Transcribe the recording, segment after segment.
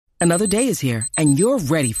Another day is here, and you're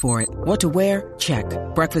ready for it. What to wear? Check.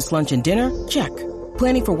 Breakfast, lunch, and dinner? Check.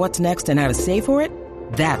 Planning for what's next and how to save for it?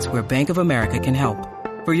 That's where Bank of America can help.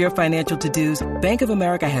 For your financial to-dos, Bank of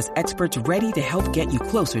America has experts ready to help get you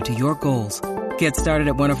closer to your goals. Get started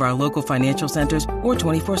at one of our local financial centers or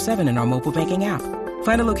 24/7 in our mobile banking app.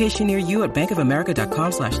 Find a location near you at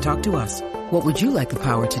bankofamerica.com/talktous. What would you like the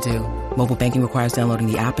power to do? Mobile banking requires downloading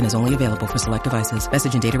the app and is only available for select devices.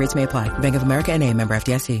 Message and data rates may apply. Bank of America N.A., member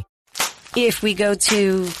FDIC. If we go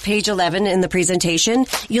to page 11 in the presentation,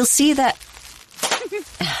 you'll see that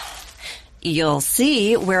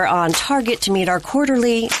we're on target to meet our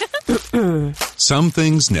quarterly. Some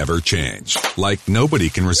things never change, like nobody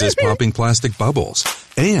can resist popping plastic bubbles.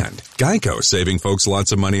 And Geico saving folks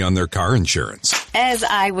lots of money on their car insurance. As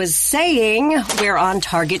I was saying, we're on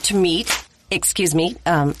target to meet. Excuse me,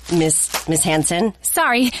 Miss Hansen.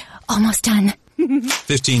 Sorry, almost done.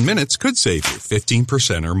 15 minutes could save you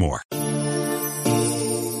 15% or more.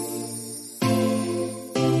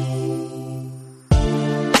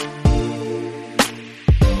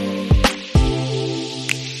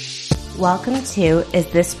 Welcome to Is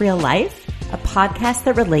This Real Life? A podcast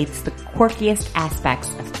that relates the quirkiest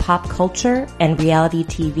aspects of pop culture and reality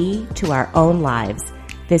TV to our own lives.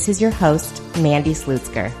 This is your host, Mandy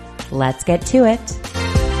Slutzker. Let's get to it.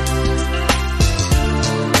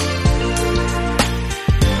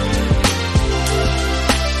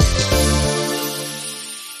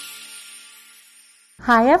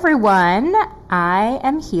 Hi, everyone. I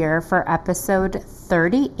am here for episode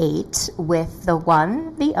 38 with the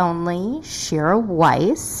one, the only, Shira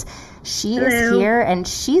Weiss. She is here, and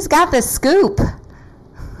she's got the scoop.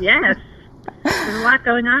 Yes. There's a lot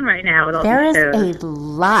going on right now with all There these shows. is a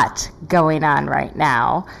lot going on right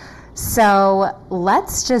now. So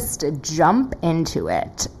let's just jump into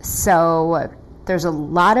it. So there's a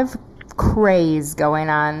lot of craze going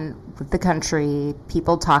on with the country,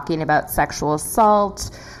 people talking about sexual assault,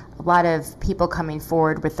 a lot of people coming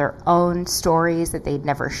forward with their own stories that they'd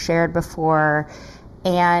never shared before.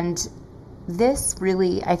 And this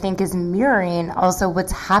really, I think, is mirroring also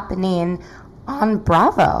what's happening on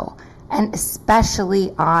Bravo, and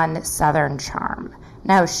especially on Southern Charm.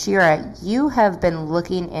 Now, Shira, you have been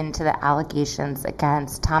looking into the allegations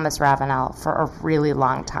against Thomas Ravenel for a really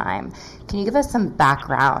long time. Can you give us some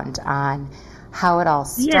background on how it all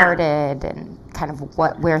started and kind of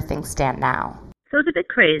where things stand now? So it's a bit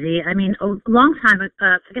crazy. I mean, a long time,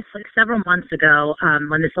 I guess like several months ago,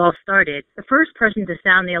 when this all started, the first person to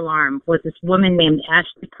sound the alarm was this woman named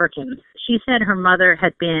Ashley Perkins. She said her mother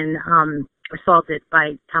had been assaulted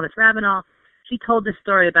by Thomas Ravenel. She told this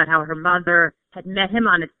story about how her mother had met him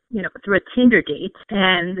on through a Tinder date,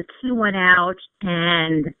 and the two went out,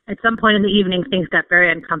 and at some point in the evening, things got very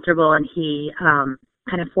uncomfortable, and he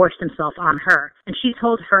kind of forced himself on her. And she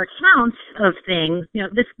told her account of things.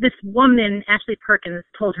 This woman, Ashley Perkins,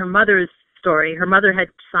 told her mother's story. Her mother had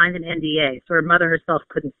signed an NDA, so her mother herself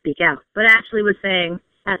couldn't speak out. But Ashley was saying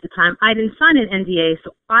at the time, I didn't sign an NDA,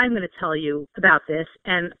 so I'm going to tell you about this.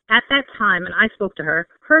 And at that time, and I spoke to her,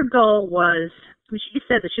 her goal was, she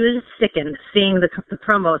said that she was just sickened seeing the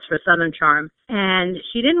promos for Southern Charm. And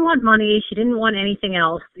she didn't want money. She didn't want anything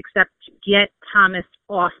else except to get Thomas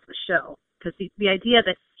off the show. Because the idea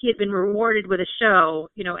that he had been rewarded with a show,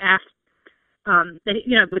 with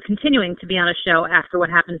continuing to be on a show after what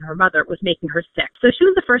happened to her mother was making her sick. So she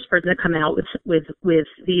was the first person to come out with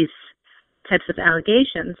these types of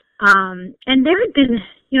allegations. And there had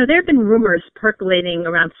been rumors percolating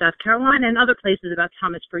around South Carolina and other places about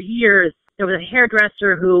Thomas for years. There was a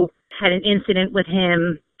hairdresser who had an incident with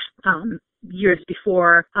him years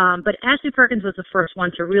before. But Ashley Perkins was the first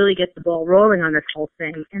one to really get the ball rolling on this whole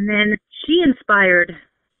thing. And then she inspired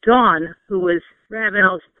Dawn, who was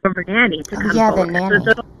Ravenel's former nanny, to come forward.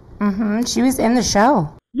 The nanny. She was in the show.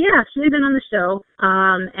 Yeah, she had been on the show.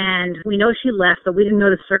 And we know she left, but we didn't know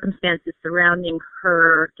the circumstances surrounding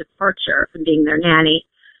her departure from being their nanny.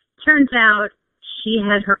 Turns out she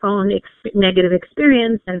had her own negative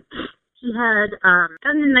experience, and she had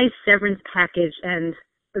gotten a nice severance package and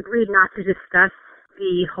agreed not to discuss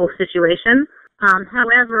the whole situation.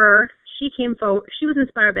 However, she came forward. She was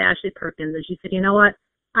inspired by Ashley Perkins, and she said, you know what?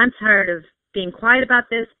 I'm tired of being quiet about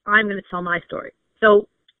this. I'm going to tell my story. So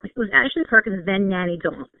it was Ashley Perkins, then Nanny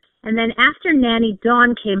Dawn. And then after Nanny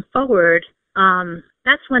Dawn came forward,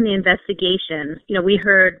 that's when the investigation, we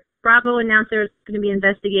heard Bravo announce there's going to be an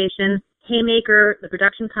investigation. Haymaker, the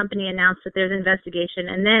production company, announced that there's an investigation.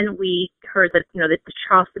 And then we heard that, that the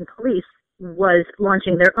Charleston police was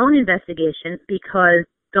launching their own investigation because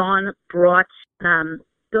Dawn brought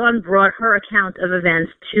her account of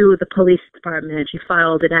events to the police department, and she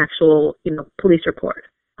filed an actual, police report.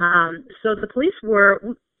 So the police were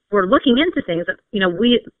looking into things that,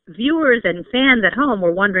 we viewers and fans at home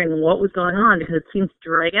were wondering what was going on because it seems to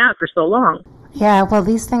drag out for so long. Yeah, well,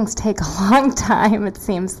 these things take a long time, it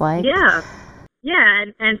seems like. Yeah. Yeah,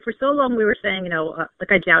 and for so long we were saying,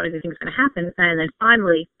 I doubt anything's going to happen. And then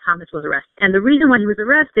finally, Thomas was arrested. And the reason why he was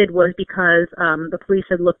arrested was because the police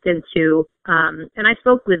had looked into, and I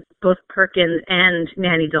spoke with both Perkins and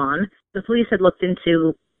Nanny Dawn. The police had looked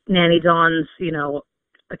into Nanny Dawn's,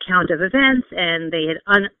 account of events, and they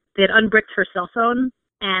had unbricked her cell phone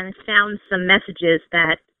and found some messages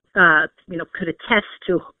that, could attest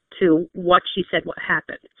to what she said, what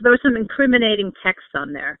happened. So there was some incriminating text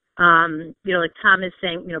on there. Like Thomas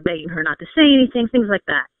saying, begging her not to say anything, things like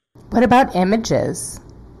that. What about images?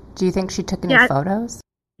 Do you think she took any photos?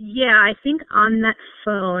 Yeah, I think on that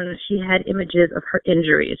phone she had images of her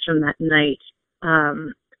injuries from that night.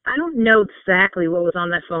 I don't know exactly what was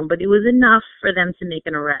on that phone, but it was enough for them to make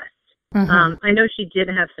an arrest. Mm-hmm. I know she did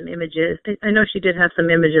have some images. I know she did have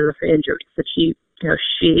some images of her injuries that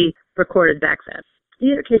she recorded back then. In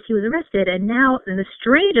either case, he was arrested, and now in the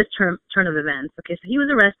strangest turn of events. Okay, so he was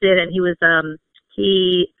arrested, and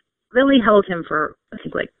he Lily held him for I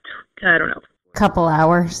think I don't know, couple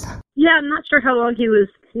hours. Yeah, I'm not sure how long he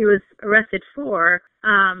was arrested for,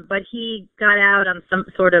 but he got out on some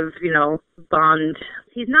sort of bond.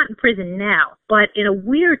 He's not in prison now, but in a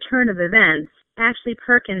weird turn of events, Ashley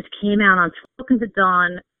Perkins came out on spoken to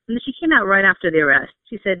Dawn, and she came out right after the arrest.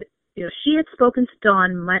 She said, she had spoken to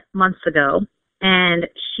Dawn months ago. And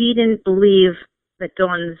she didn't believe that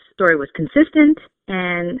Dawn's story was consistent,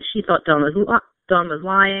 and she thought Dawn was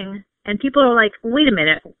lying. And people are like, wait a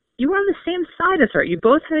minute, you were on the same side as her. You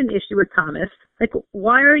both had an issue with Thomas. Like,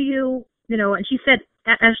 why are you, and she said,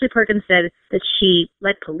 Ashley Perkins said that she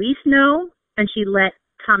let police know, and she let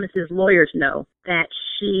Thomas's lawyers know that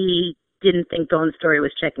she didn't think Dawn's story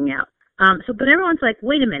was checking out. But everyone's like,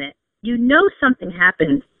 wait a minute, something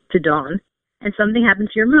happened to Dawn. And something happened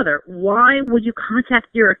to your mother. Why would you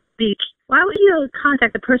contact the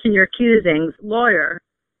person you're accusing's lawyer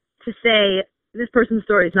to say this person's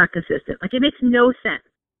story is not consistent? Like, it makes no sense.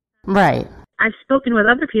 Right. I've spoken with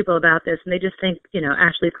other people about this, and they just think,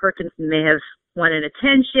 Ashley Perkins may have wanted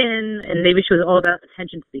attention, and maybe she was all about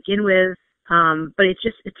attention to begin with. But it's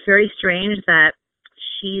very strange that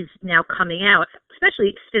she's now coming out,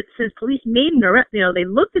 especially since police made an arrest. They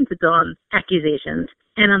looked into Dawn's accusations.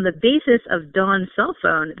 And on the basis of Dawn's cell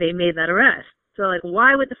phone, they made that arrest. So,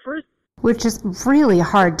 why would the first... Which is really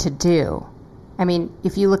hard to do. I mean,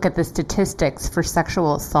 if you look at the statistics for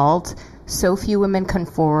sexual assault, so few women come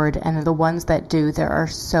forward, and the ones that do, there are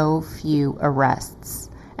so few arrests.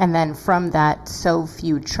 And then from that, so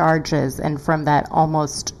few charges, and from that,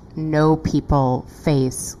 almost no people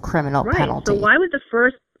face criminal penalty. So why would the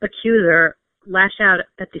first accuser lash out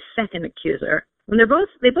at the second accuser? When they both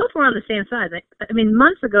were on the same side. I mean,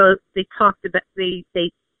 months ago they talked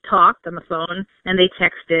on the phone and they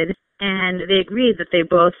texted, and they agreed that they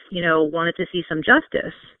both, wanted to see some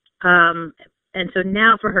justice. And so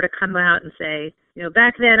now for her to come out and say,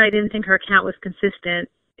 back then I didn't think her account was consistent.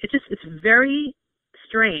 It's very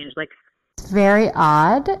strange. It's very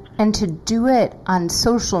odd, and to do it on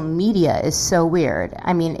social media is so weird.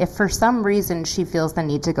 I mean, if for some reason she feels the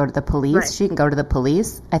need to go to the police, right, she can go to the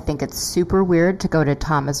police. I think it's super weird to go to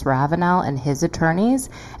Thomas Ravenel and his attorneys,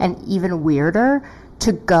 and even weirder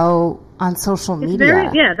to go on social media.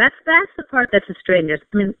 That's the part that's the strangest.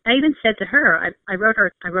 I mean, I even said to her, I wrote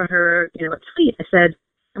her, a tweet. I said,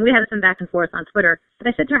 and we had some back and forth on Twitter, but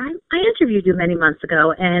I said to her, I interviewed you many months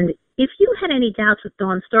ago, and if you had any doubts with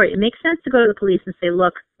Dawn's story, it makes sense to go to the police and say,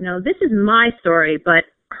 look, this is my story, but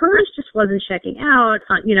hers just wasn't checking out.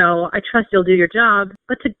 I trust you'll do your job.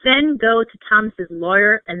 But to then go to Thomas's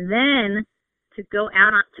lawyer and then to go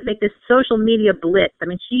out to make this social media blitz. I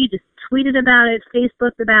mean, she just tweeted about it,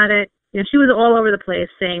 Facebooked about it. She was all over the place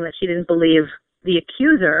saying that she didn't believe the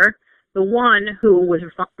accuser, the one who was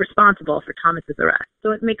responsible for Thomas's arrest.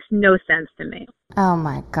 So it makes no sense to me. Oh,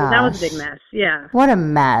 my gosh. So that was a big mess, yeah. What a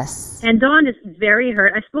mess. And Dawn is very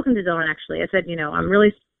hurt. I've spoken to Dawn, actually. I said, I'm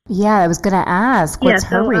really... Yeah, I was going to ask, what's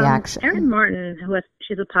her reaction? Erin Martin,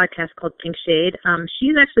 she has a podcast called Pink Shade,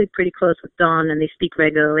 she's actually pretty close with Dawn, and they speak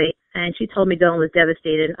regularly. And she told me Dawn was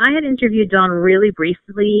devastated. I had interviewed Dawn really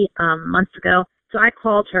briefly months ago. So I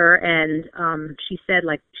called her, and she said,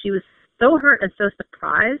 she was so hurt and so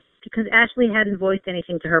surprised because Ashley hadn't voiced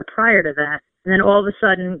anything to her prior to that. And then all of a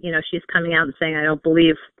sudden, she's coming out and saying, I don't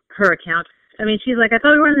believe her account. I mean, she's like, I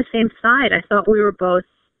thought we were on the same side. I thought we were both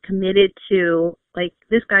committed to,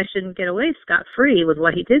 this guy shouldn't get away scot-free with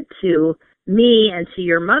what he did to me and to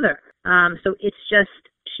your mother. So it's just,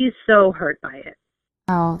 she's so hurt by it.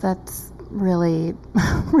 Oh, that's really,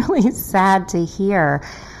 really sad to hear.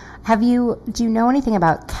 Do you know anything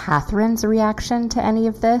about Catherine's reaction to any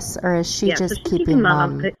of this, or is she just so she's keeping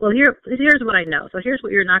mum? Well, here's what I know. So here's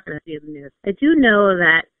what you're not going to see in the news. I do know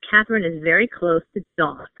that Catherine is very close to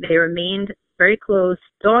Dawn. They remained very close.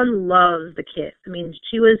 Dawn loves the kid. I mean,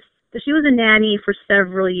 she was a nanny for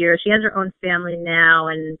several years. She has her own family now,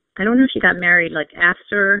 and I don't know if she got married like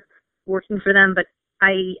after working for them, but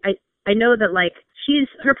I know that like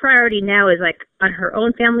her priority now is like on her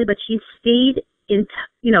own family, but she stayed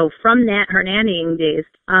from her nannying days,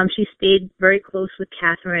 she stayed very close with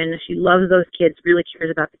Catherine. She loves those kids, really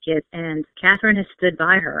cares about the kids, and Catherine has stood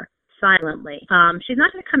by her silently. She's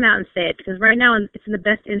not going to come out and say it because right now it's in the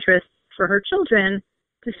best interest for her children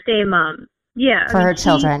to stay mum. Yeah, for her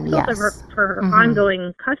children, yes. For her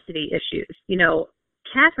ongoing custody issues.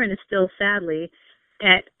 Catherine is still sadly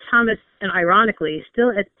at Thomas, and ironically, still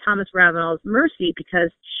at Thomas Ravenel's mercy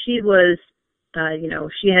because she was.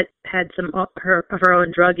 She had some of her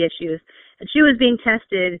own drug issues, and she was being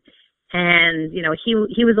tested, and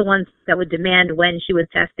he was the one that would demand when she was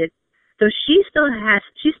tested. So she's still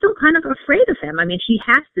kind of afraid of him. I mean, she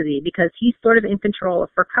has to be because he's sort of in control of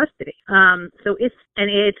her custody. So it's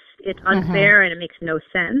unfair and it makes no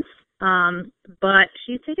sense. But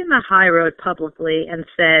she's taken the high road publicly and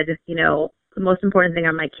said, the most important thing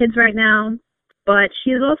are my kids right now. But she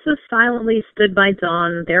has also silently stood by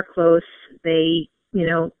Dawn. They're close. They,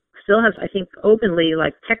 still have, I think, openly,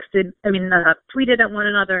 tweeted at one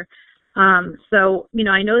another. So,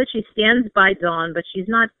 I know that she stands by Dawn, but she's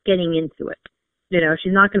not getting into it.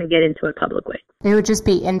 She's not going to get into it publicly. It would just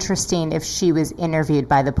be interesting if she was interviewed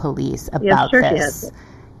by the police about this.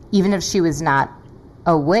 Even if she was not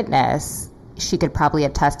a witness, she could probably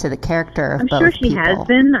attest to the character of both people. I'm sure she has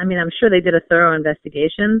been. I mean, I'm sure they did a thorough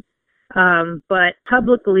investigation. But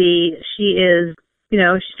publicly, she is,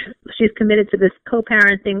 she's committed to this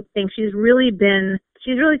co-parenting thing. She's really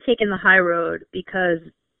taken the high road because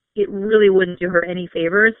it really wouldn't do her any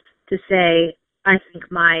favors to say, I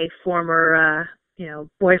think my former,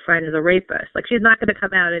 boyfriend is a rapist. Like, she's not going to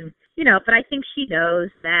come out and, but I think she knows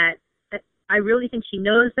that, I really think she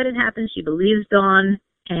knows that it happened. She believes Dawn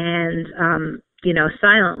and,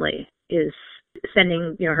 silently is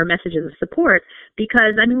sending, her messages of support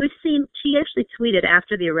because, we've seen, she actually tweeted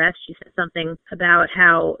after the arrest, she said something about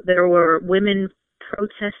how there were women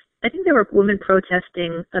protesting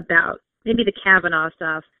about maybe the Kavanaugh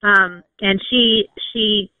stuff. And she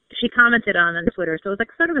commented on Twitter. So it was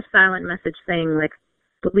like sort of a silent message saying like,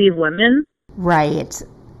 believe women. Right.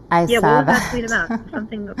 I saw what was that tweet about?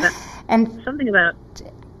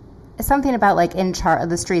 Something about like in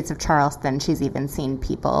the streets of Charleston, she's even seen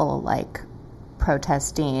people like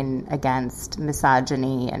protesting against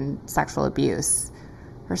misogyny and sexual abuse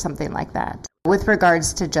or something like that. With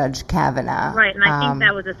regards to Judge Kavanaugh. Right, and I think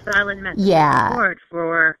that was a silent message of support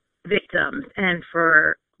for victims and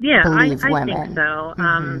for, I think so.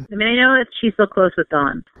 Mm-hmm. I know that she's so close with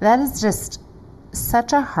Dawn. That is just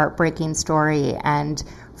such a heartbreaking story, and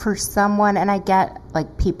for someone, and I get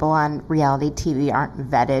like people on reality TV aren't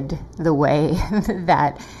vetted the way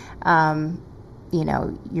that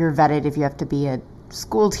you're vetted if you have to be a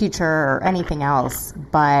school teacher or anything else.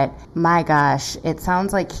 But my gosh, it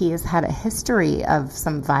sounds like he has had a history of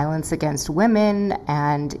some violence against women,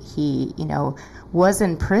 and he, was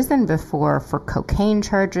in prison before for cocaine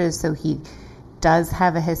charges. So he does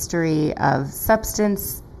have a history of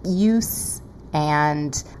substance use,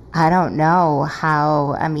 and I don't know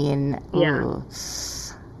how,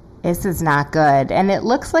 this is not good. And it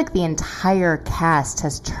looks like the entire cast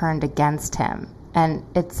has turned against him. And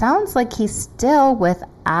it sounds like he's still with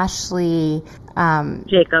Ashley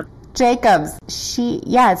Jacobs.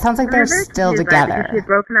 It sounds like they're still together. She had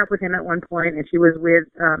broken up with him at one point, and she was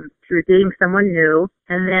dating someone new,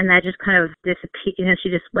 and then that just kind of disappeared. She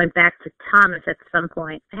just went back to Thomas at some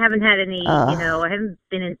point. I haven't had any, I haven't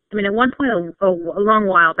been in. At one point, a long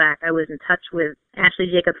while back, I was in touch with Ashley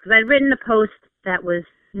Jacobs because I'd written a post that was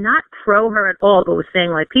not pro her at all, but was saying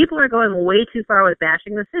like people are going way too far with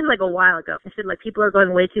bashing. This is like a while ago. I said like people are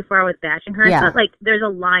going way too far with bashing her. Yeah. It's not like there's a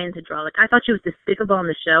line to draw. Like I thought she was despicable on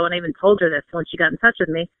the show, and I even told her this when she got in touch with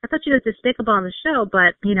me. I thought she was despicable on the show,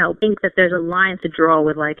 but think that there's a line to draw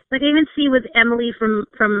with like I even see with Emily from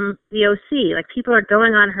the OC. Like people are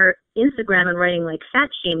going on her Instagram and writing like fat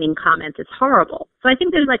shaming comments. It's horrible. So I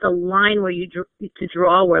think there's like a line where you to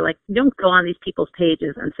draw where like you don't go on these people's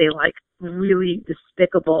pages and say like really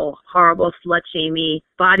despicable, horrible, slut shamey,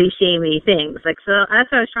 body shamey things. Like so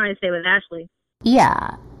that's what I was trying to say with Ashley.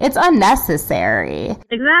 Yeah, it's unnecessary.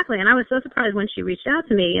 Exactly. And I was so surprised when she reached out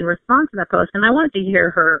to me in response to that post, and I wanted to hear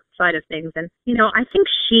her side of things. And, I think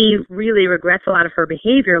she really regrets a lot of her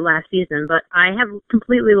behavior last season, but I have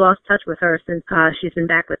completely lost touch with her since she's been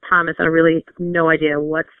back with Thomas. I really have no idea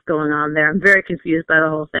what's going on there. I'm very confused by the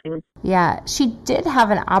whole thing. Yeah, she did have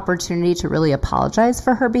an opportunity to really apologize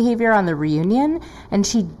for her behavior on the reunion, and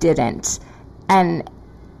she didn't. And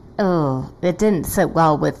it didn't sit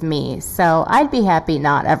well with me. So I'd be happy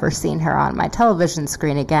not ever seeing her on my television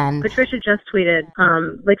screen again. Patricia just tweeted,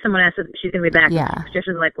 someone asked if she's going to be back. Yeah.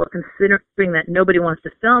 Patricia's like, well, considering that nobody wants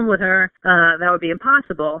to film with her, that would be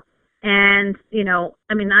impossible. And,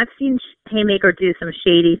 I've seen Haymaker do some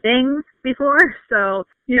shady things before. So,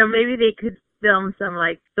 maybe they could film some,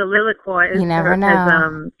 soliloquy, you never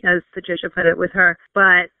know. As Patricia put it, with her.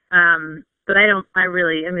 But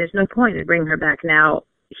there's no point in bringing her back now.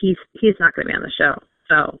 He's not going to be on the show.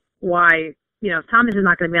 So why, if Thomas is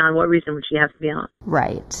not going to be on, what reason would she have to be on?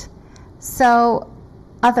 Right. So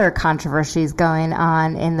other controversies going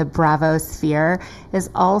on in the Bravo sphere is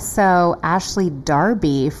also Ashley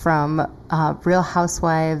Darby from Real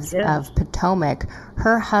Housewives of Potomac.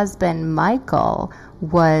 Her husband, Michael,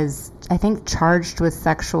 was, I think, charged with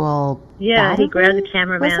sexual battery? He grabbed the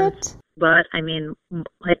cameraman. But,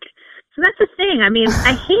 so that's the thing. I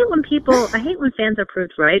hate when fans are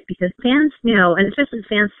proved right, because fans, and especially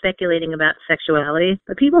fans speculating about sexuality.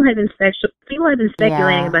 But people have been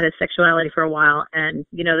speculating about his sexuality for a while, and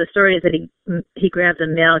the story is that he grabbed a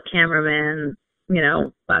male cameraman,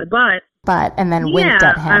 by the butt. And then winked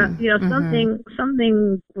at him.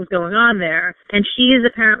 Something was going on there, and she is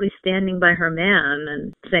apparently standing by her man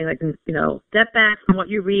and saying, step back from what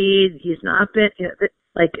you read. He's not been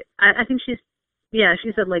I think she's. Yeah,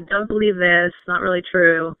 she said, don't believe this. It's not really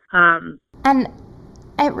true. And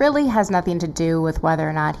it really has nothing to do with whether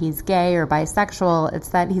or not he's gay or bisexual. It's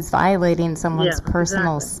that he's violating someone's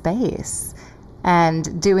personal space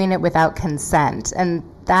and doing it without consent. And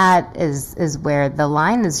that is where the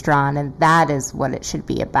line is drawn, and that is what it should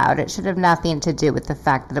be about. It should have nothing to do with the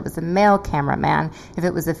fact that it was a male cameraman. If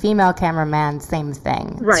it was a female cameraman, same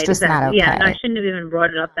thing. Right, it's just not okay. Yeah, and I shouldn't have even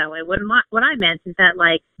brought it up that way. What I meant is that,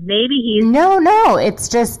 maybe he's... No, it's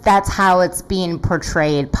just that's how it's being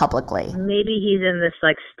portrayed publicly. Maybe he's in this,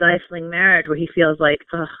 stifling marriage where he feels I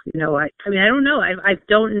don't know. I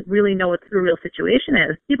don't really know what the real situation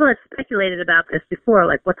is. People have speculated about this before,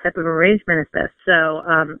 what type of arrangement is this? So,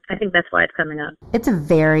 I think that's why it's coming up. It's a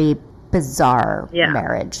very bizarre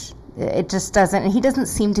marriage. It just doesn't... He doesn't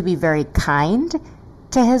seem to be very kind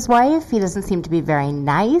to his wife. He doesn't seem to be very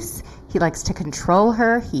nice. He likes to control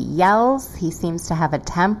her. He yells. He seems to have a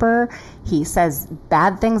temper. He says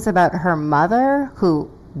bad things about her mother,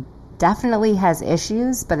 who definitely has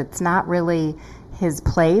issues, but it's not really his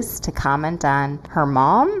place to comment on her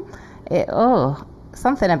mom.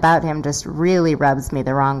 Something about him just really rubs me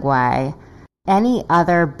the wrong way. Any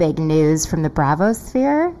other big news from the Bravo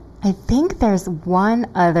sphere? I think there's one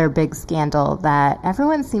other big scandal that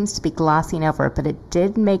everyone seems to be glossing over, but it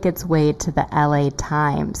did make its way to the LA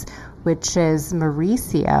Times, which is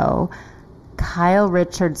Mauricio, Kyle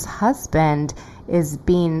Richards' husband, is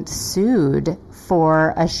being sued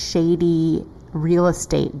for a shady real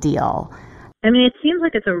estate deal. It seems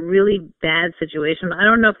like it's a really bad situation. I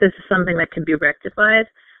don't know if this is something that can be rectified.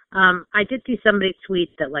 I did see somebody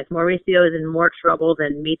tweet that Mauricio is in more trouble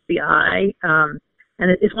than meets the eye. And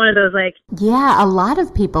it's one of those Yeah, a lot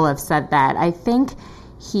of people have said that. I think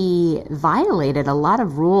he violated a lot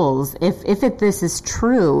of rules, if this is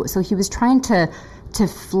true. So he was trying to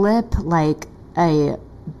flip a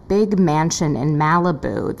big mansion in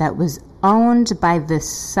Malibu that was owned by the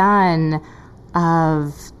son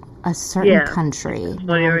of a certain country.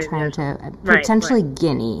 Potentially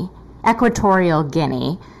Guinea, Equatorial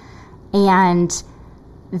Guinea. And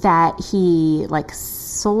that he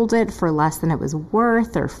sold it for less than it was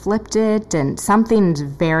worth, or flipped it, and something's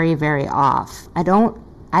very, very off. I don't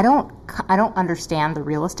understand the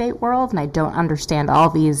real estate world, and I don't understand all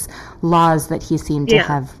these laws that he seemed to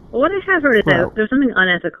have. Well, what I have heard is that there's something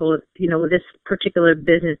unethical with with this particular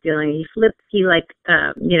business dealing. He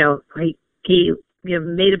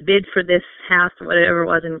made a bid for this house or whatever it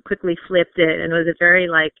was, and quickly flipped it, and it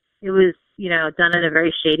was done in a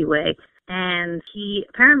very shady way. And he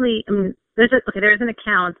apparently, there's an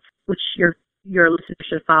account which your listeners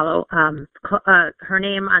should follow. Her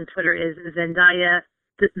name on Twitter is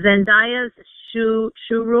Zendaya's shoe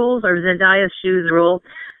rules, or Zendaya's shoes rule.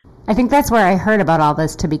 I think that's where I heard about all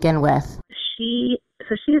this to begin with. She's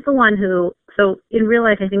the one who. So in real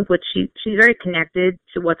life, I think she's very connected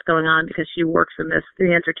to what's going on because she works in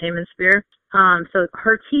the entertainment sphere. So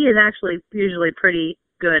her tea is actually usually pretty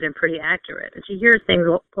good and pretty accurate. And she hears things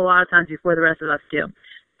a lot of times before the rest of us do.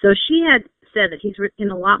 So she had said that he's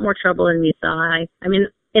in a lot more trouble in Misai. I mean,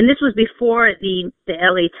 and this was before the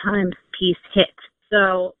LA Times piece hit.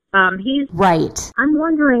 So he's... Right. I'm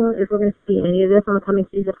wondering if we're going to see any of this on the coming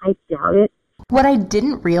season. I doubt it. What I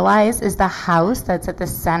didn't realize is the house that's at the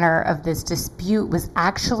center of this dispute was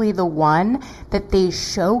actually the one that they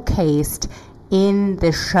showcased in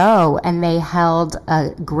the show, and they held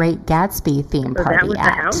a Great Gatsby theme party that was at.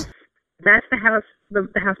 The house? That's the house,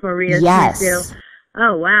 the house Maria's yes. used to.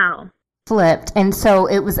 Oh, wow. Flipped. And so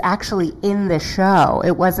it was actually in the show.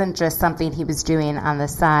 It wasn't just something he was doing on the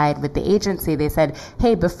side with the agency. They said,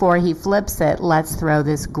 hey, before he flips it, let's throw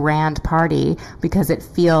this grand party because it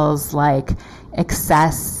feels like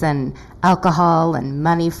excess and alcohol and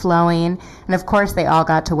money flowing. And of course, they all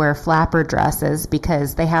got to wear flapper dresses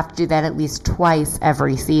because they have to do that at least twice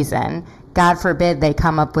every season. God forbid they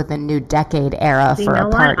come up with a new decade era for a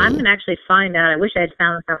party. I'm going to actually find out. I wish I had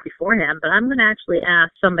found this out beforehand, but I'm going to actually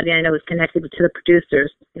ask somebody I know who's connected to the producers,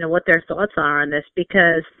 what their thoughts are on this,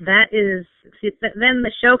 because that is, then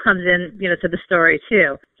the show comes in, to the story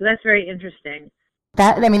too. So that's very interesting.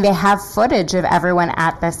 They have footage of everyone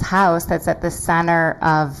at this house that's at the center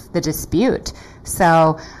of the dispute.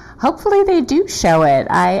 So hopefully they do show it.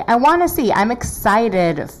 I want to see. I'm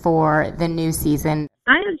excited for the new season.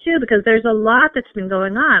 I am too, because there's a lot that's been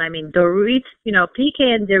going on. I mean, Dorit, PK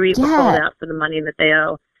and Dorit were called out for the money that they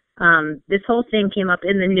owe. This whole thing came up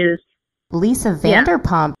in the news. Lisa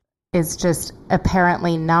Vanderpump is just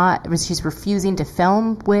apparently she's refusing to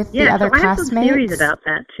film with the other castmates. I have some theories about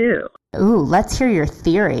that too. Ooh, let's hear your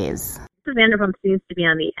theories. Lisa Vanderpump seems to be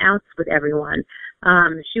on the outs with everyone.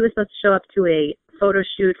 She was supposed to show up to a photo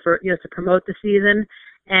shoot for, to promote the season.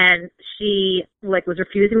 And she was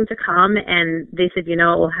refusing to come, and they said,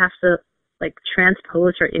 we'll have to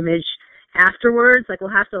transpose her image afterwards.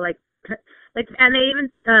 We'll have to and they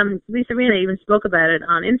even Lisa Rinna even spoke about it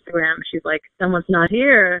on Instagram. She's like, someone's not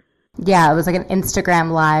here. Yeah, it was like an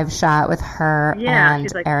Instagram live shot with her and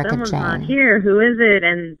she's like, Erica someone's Jane. not here. Who is it?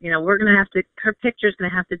 And we're gonna have to. Her picture's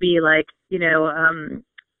gonna have to be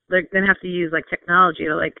they're gonna have to use technology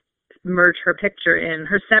to merge her picture in,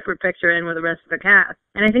 her separate picture in with the rest of the cast.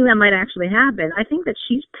 And I think that might actually happen. I think that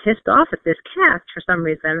she's pissed off at this cast for some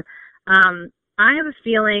reason. I have a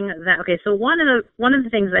feeling that, so one of the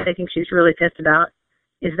things that I think she's really pissed about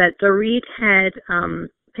is that Dorit had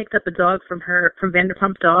picked up a dog from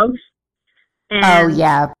Vanderpump Dogs. And oh,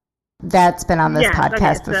 yeah. That's been on this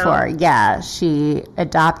podcast before. Yeah, she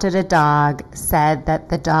adopted a dog, said that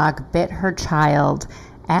the dog bit her child,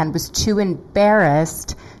 and was too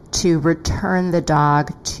embarrassed to return the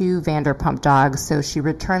dog to Vanderpump Dogs. So she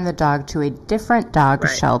returned the dog to a different dog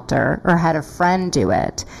shelter, or had a friend do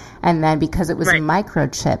it. And then because it was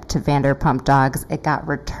microchipped to Vanderpump Dogs, it got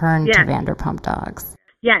returned to Vanderpump Dogs.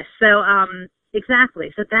 Yes. So,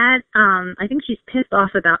 exactly. So that, I think she's pissed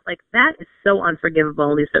off about, that is so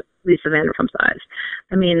unforgivable, Lisa Vanderpump's eyes.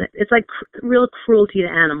 I mean, it's real cruelty to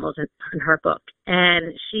animals in her book.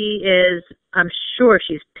 And she is, I'm sure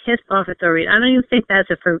she's pissed off at Dorit. I don't even think that's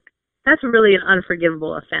really an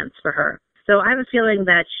unforgivable offense for her. So I have a feeling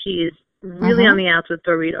that she's really on the outs with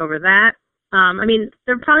Dorit over that. I mean,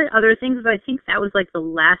 there are probably other things, but I think that was the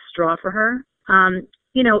last straw for her.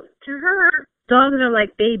 To her, dogs are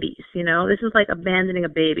like babies, this is like abandoning a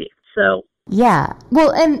baby. So yeah.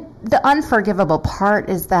 Well, and the unforgivable part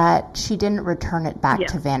is that she didn't return it back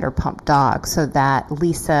to Vanderpump Dogs so that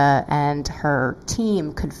Lisa and her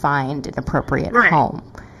team could find an appropriate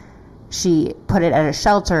home. She put it at a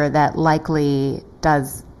shelter that likely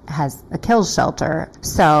has a kill shelter.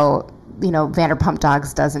 So, Vanderpump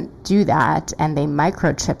Dogs doesn't do that, and they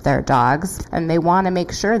microchip their dogs, and they want to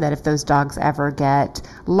make sure that if those dogs ever get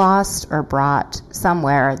lost or brought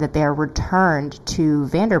somewhere, that they're returned to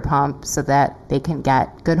Vanderpump so that they can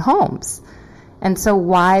get good homes. And so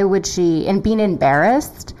why would she, and being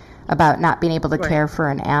embarrassed about not being able to care for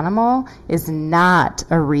an animal is not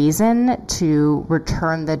a reason to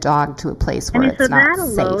return the dog to a place where it's not safe.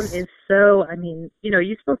 So that alone is so,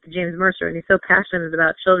 you spoke to James Mercer, and he's so passionate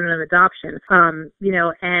about children and adoption,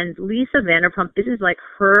 and Lisa Vanderpump, this is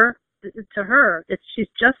her, to her, she's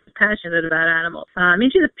just as passionate about animals.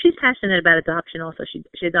 She's passionate about adoption also.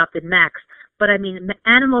 She adopted Max, but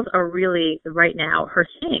animals are really, right now, her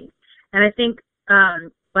thing. And I think,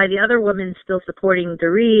 by the other women still supporting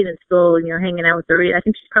Dorit and still, hanging out with Dorit, I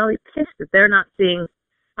think she's probably pissed that they're not seeing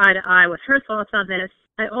eye to eye with her thoughts on this.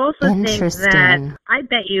 I also think that I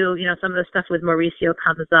bet you, some of the stuff with Mauricio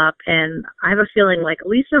comes up, and I have a feeling like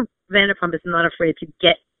Lisa Vanderpump is not afraid to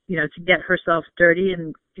get herself dirty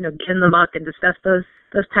and, get in the muck and discuss those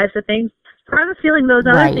types of things. So I have a feeling those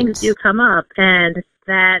other things do come up, and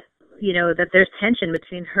that, that there's tension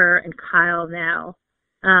between her and Kyle now.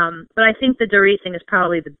 But I think the Dorit thing is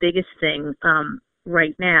probably the biggest thing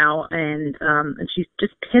right now, and she's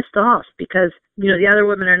just pissed off because the other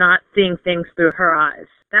women are not seeing things through her eyes.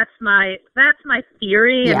 That's my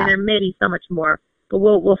theory. Yeah. I mean, there may be so much more, but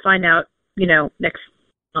we'll find out next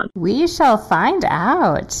month. We shall find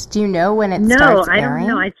out. Do you know when it starts airing? No, I don't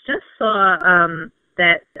know. I just saw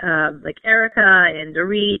that like Erica and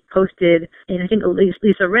Dorit posted, and I think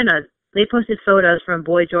Lisa Rinna, they posted photos from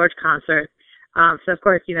Boy George concert. So, of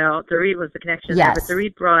course, Dorit was the connection there. But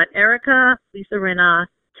Dorit brought Erica, Lisa Rinna,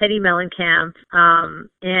 Teddy Mellencamp,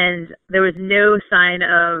 and there was no sign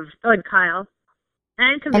of... Oh, and Kyle.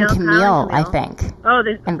 And Camille. And Camille, I think. Oh,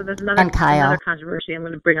 there's another controversy I'm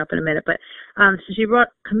going to bring up in a minute. But so she brought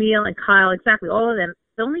Camille and Kyle, exactly, all of them.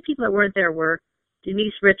 The only people that weren't there were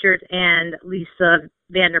Denise Richards and Lisa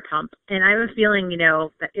Vanderpump. And I have a feeling,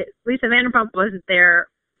 that Lisa Vanderpump wasn't there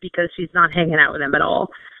because she's not hanging out with them at all.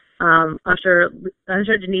 I'm sure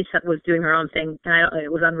Denise was doing her own thing, and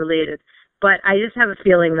it was unrelated. But I just have a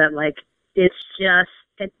feeling that, like, it's just...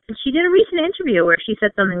 And she did a recent interview where she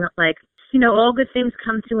said something like, all good things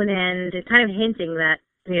come to an end, and kind of hinting that,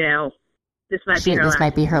 this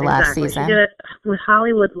might be her last season. She did it with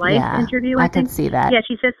Hollywood Life interview, I think. Could see that. Yeah,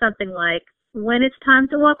 she said something like, when it's time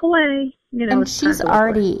to walk away, And she's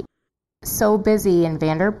already so busy in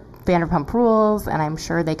Vanderpump Rules, and I'm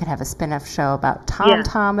sure they could have a spin-off show about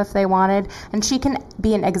Tom if they wanted. And she can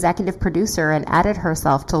be an executive producer and edit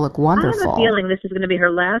herself to look wonderful. I have a feeling this is going to be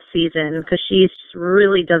her last season because she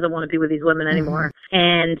really doesn't want to be with these women anymore.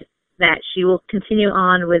 And that she will continue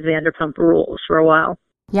on with Vanderpump Rules for a while.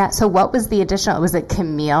 Yeah, so what was the additional? Was it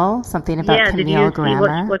Camille? Something about Camille Grammer?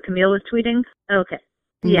 Did you see what Camille was tweeting? Okay.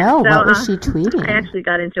 No, what was she tweeting? I actually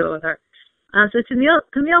got into it with her. So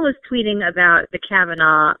Camille was tweeting about the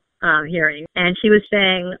Kavanaugh hearing, and she was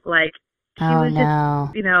saying, like, how could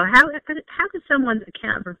someone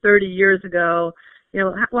account for 30 years ago?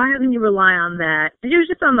 Why haven't you rely on that? And she was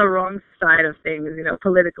just on the wrong side of things,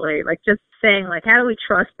 politically, like just saying, like, how do we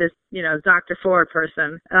trust this, Dr. Ford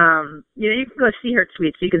person? You can go see her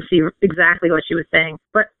tweets, so you can see exactly what she was saying.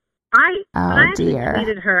 But I actually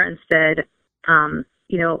tweeted her and said,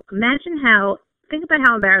 think about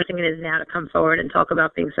how embarrassing it is now to come forward and talk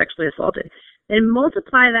about being sexually assaulted. And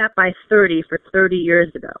multiply that by 30 for 30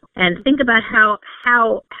 years ago. And think about how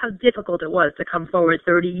difficult it was to come forward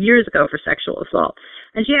 30 years ago for sexual assault.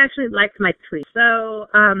 And she actually liked my tweet. So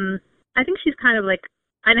I think she's kind of like,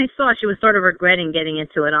 and I saw she was sort of regretting getting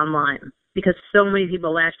into it online because so many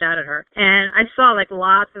people lashed out at her. And I saw like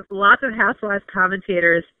lots of Housewives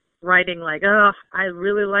commentators writing like, oh, I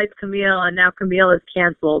really liked Camille and now Camille is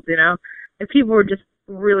canceled, And people were just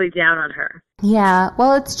really down on her. Yeah,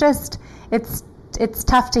 well, it's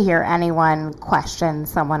tough to hear anyone question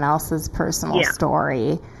someone else's personal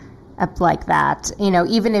story like that.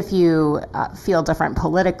 Even if you feel different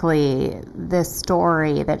politically, this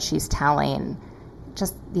story that she's telling,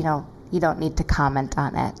 just, you don't need to comment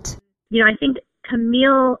on it. I think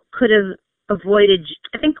Camille could have avoided,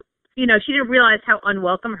 I think, she didn't realize how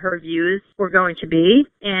unwelcome her views were going to be.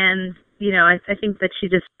 And, I think that she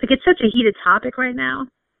just, like, it's such a heated topic right now.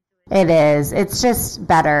 It is. It's just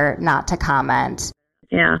better not to comment.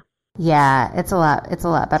 Yeah. Yeah, it's a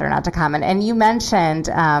lot better not to comment. And you mentioned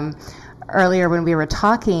earlier when we were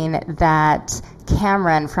talking that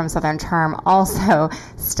Cameron from Southern Charm also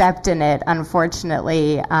stepped in it,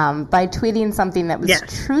 unfortunately, by tweeting something that was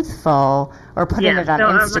truthful or putting it on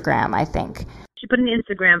Instagram, I think. She put an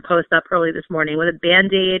Instagram post up early this morning with a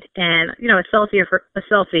Band-Aid and, a selfie.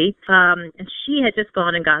 And she had just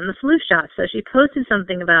gone and gotten the flu shot. So she posted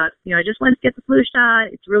something about, I just went to get the flu shot.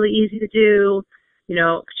 It's really easy to do.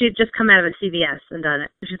 She had just come out of a CVS and done it.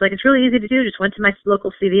 She's like, it's really easy to do. Just went to my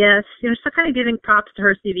local CVS. Just kind of giving props to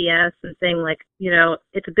her CVS and saying, like,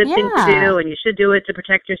 it's a good thing to do and you should do it to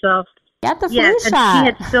protect yourself. Get the flu shot. And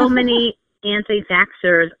she had so many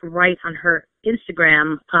anti-vaxxers write on her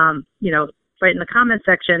Instagram, right in the comment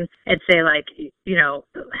section and say, like,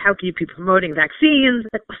 how can you be promoting vaccines?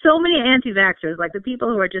 Like, so many anti-vaxxers, like the people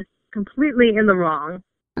who are just completely in the wrong.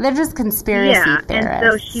 They're just conspiracy theorists.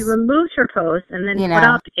 And so she removed her post and then put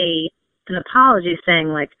up an apology saying,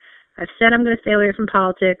 like, I've said I'm going to stay away from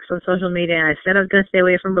politics on social media, and I said I was going to stay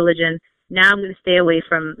away from religion. now I'm going to stay away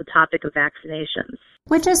from the topic of vaccinations.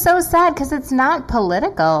 Which is so sad because it's not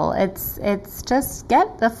political. It's just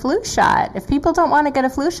get the flu shot. If people don't want to get a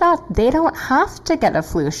flu shot, they don't have to get a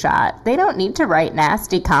flu shot. They don't need to write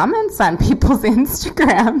nasty comments on people's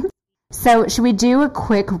Instagram. So should we do a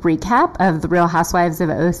quick recap of The Real Housewives of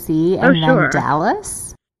OC and then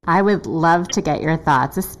Dallas? I would love to get your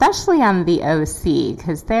thoughts, especially on the OC,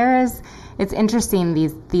 because it's interesting,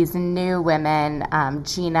 these new women,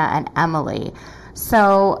 Gina and Emily.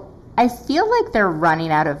 So I feel like they're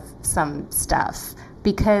running out of some stuff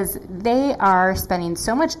because they are spending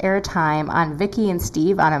so much airtime on Vicky and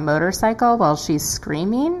Steve on a motorcycle while she's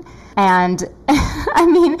screaming. And I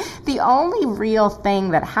mean, the only real thing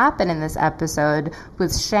that happened in this episode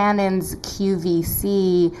was Shannon's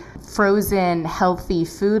QVC frozen healthy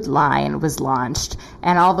food line was launched,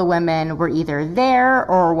 and all the women were either there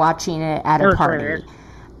or watching it at a party.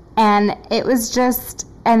 And it was just,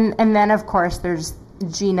 and then of course there's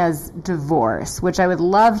Gina's divorce, which I would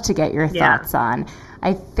love to get your thoughts on.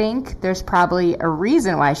 I think there's probably a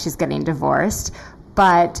reason why she's getting divorced,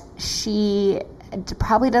 but she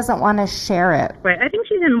probably doesn't want to share it. Right. I think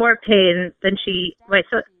she's in more pain than she. Right.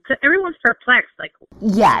 So everyone's perplexed. Like,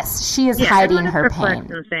 yes, she is hiding her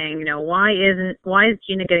pain and saying, why is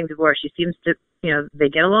Gina getting divorced? She seems to, they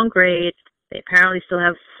get along great. They apparently still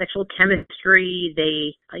have sexual chemistry.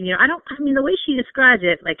 They, the way she describes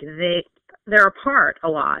it, like they're apart a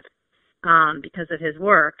lot because of his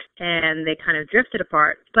work, and they kind of drifted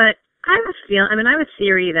apart. But I have a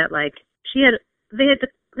theory that like they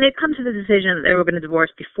had come to the decision that they were going to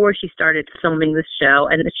divorce before she started filming this show,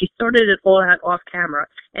 and that she sorted it all out off camera,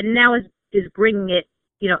 and now is bringing it,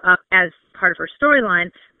 up as part of her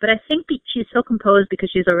storyline. But I think she's so composed because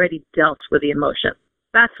she's already dealt with the emotion.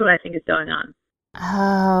 That's what I think is going on.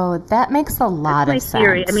 Oh, that makes a lot of sense.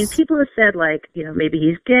 Theory. I mean, people have said like, maybe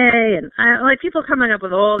he's gay, and people coming up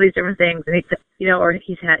with all these different things, and or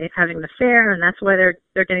he's having an affair, and that's why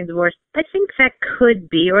they're getting divorced. I think that could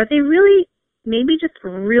be, or they really. Maybe just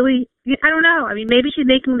really, I don't know. I mean, maybe she's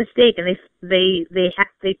making a mistake, and they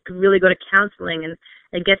could really go to counseling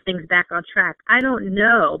and get things back on track. I don't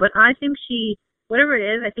know, but I think whatever it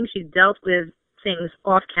is, I think she's dealt with things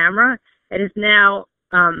off camera and is now,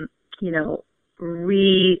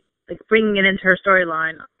 bringing it into her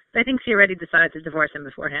storyline. I think she already decided to divorce him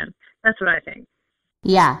beforehand. That's what I think.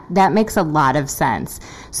 Yeah, that makes a lot of sense.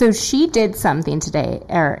 So she did something today,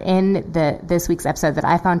 or in this week's episode, that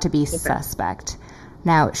I found to be suspect.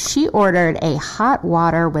 Now, she ordered a hot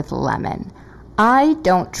water with lemon. I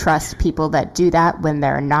don't trust people that do that when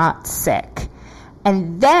they're not sick.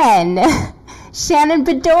 And then Shannon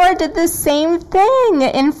Beador did the same thing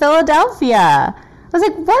in Philadelphia. I was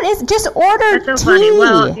like, what is, just order tea. That's so funny.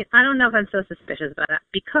 Well, I don't know if I'm so suspicious about that,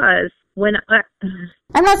 because when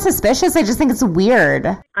I'm not suspicious, I just think it's weird.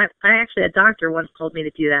 I actually, a doctor once told me to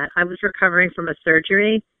do that. I was recovering from a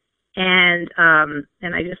surgery, and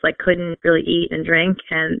I just couldn't really eat and drink,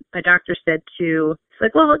 and my doctor said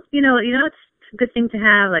well, it's a good thing to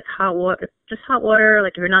have hot water,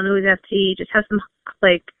 if you're not in the mood to have tea, just have some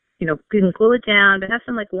you can cool it down, but have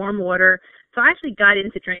some warm water. So I actually got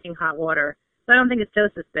into drinking hot water. So I don't think it's so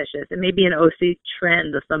suspicious. It may be an OC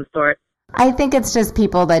trend of some sort. I think it's just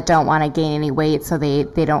people that don't want to gain any weight, so they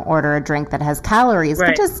don't order a drink that has calories.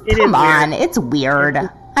 Right. But just come on, it's weird.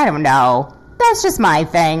 I don't know. That's just my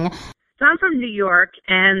thing. So I'm from New York,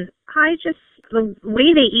 and the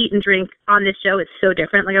way they eat and drink on this show is so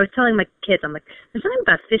different. I was telling my kids, I'm like, there's something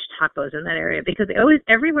about fish tacos in that area, because they always,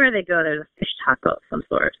 everywhere they go, there's a fish taco of some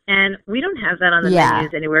sort. And we don't have that on the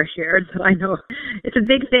menus anywhere here, so I know it's a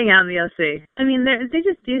big thing out in the OC. I mean, they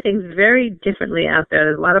just do things very differently out there.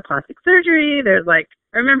 There's a lot of plastic surgery. There's I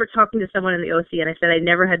remember talking to someone in the OC, and I said I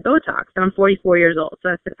never had Botox. I'm 44 years old, so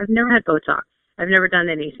I said, I've never had Botox. I've never done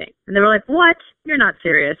anything. And they were like, what? You're not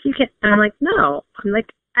serious. You can't. And I'm like, no. I'm like,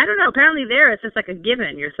 I don't know. Apparently there, it's just a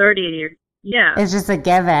given. You're 30 and you're, It's just a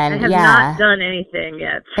given, I have not done anything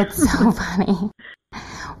yet. It's so funny.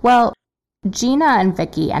 Well, Gina and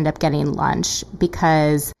Vicky end up getting lunch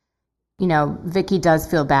because, Vicky does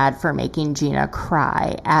feel bad for making Gina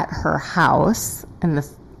cry at her house in the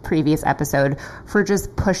previous episode for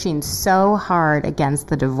just pushing so hard against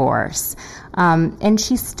the divorce. And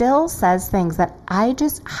she still says things that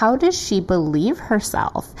how does she believe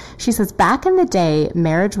herself? She says, back in the day,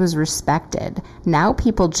 marriage was respected. Now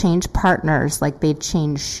people change partners like they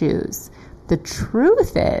change shoes. The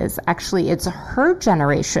truth is, actually, it's her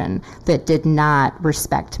generation that did not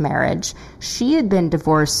respect marriage. She had been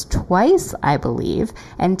divorced twice, I believe,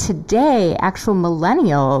 and today, actual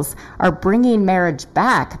millennials are bringing marriage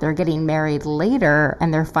back. They're getting married later,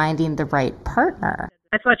 and they're finding the right partner.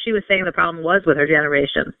 I thought she was saying the problem was with her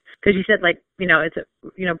generation, because she said, like,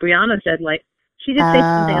 Brianna said, like, she did say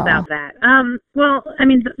something about that. Well, I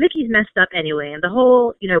mean, Vicky's messed up anyway, and the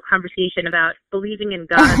whole, conversation about believing in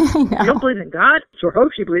God. You don't believe in God? Sure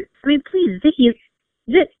hope she believes. I mean, please, Vicky,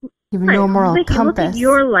 you have no moral Vicky, compass. Look at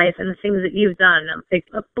your life and the things that you've done. Like,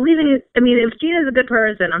 believing, I mean, if Gina's a good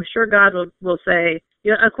person, I'm sure God will say,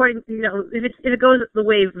 according, if it goes the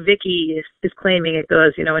way Vicky is claiming it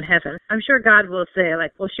goes, in heaven, I'm sure God will say,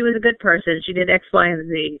 like, well, she was a good person. She did X, Y, and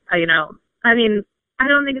Z. I mean, I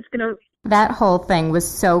don't think it's going to. That whole thing was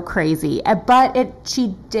so crazy. But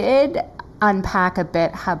she did unpack a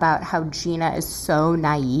bit about how Gina is so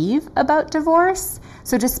naive about divorce.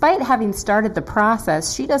 So despite having started the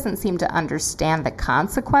process, she doesn't seem to understand the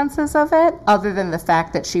consequences of it, other than the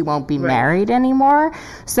fact that she won't be married anymore.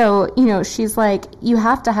 So, she's like, you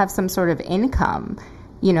have to have some sort of income.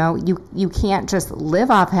 You can't just live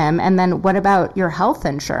off him. And then what about your health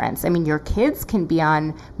insurance? I mean, your kids can be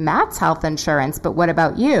on Matt's health insurance, but what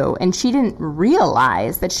about you? And she didn't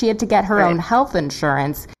realize that she had to get her own health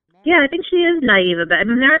insurance. Yeah, I think she is naive about it.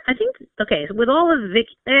 I mean, so with all of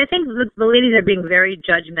Vicky, I think the ladies are being very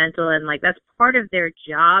judgmental, and, like, that's part of their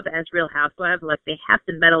job as Real Housewives. Like, they have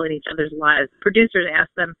to meddle in each other's lives. Producers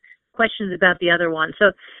ask them questions about the other one.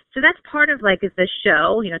 So that's part of, like, the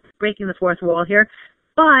show, breaking the fourth wall here.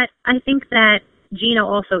 But I think that Gina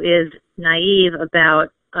also is naive about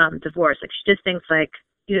divorce. Like, she just thinks, like,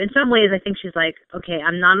 in some ways, I think she's like, okay,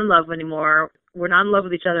 I'm not in love anymore. We're not in love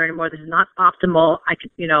with each other anymore. This is not optimal. I could,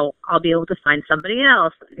 I'll be able to find somebody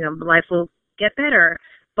else. Life will get better.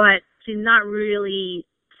 But she's not really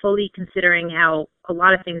fully considering how a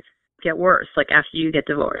lot of things get worse, like after you get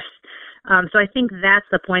divorced. So I think that's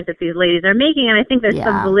the point that these ladies are making, and I think there's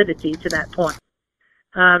some validity to that point.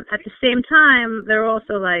 At the same time, they're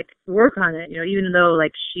also like, work on it, even though,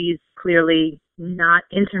 like, she's clearly not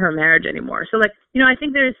into her marriage anymore. So, like, I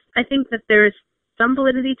think that there's some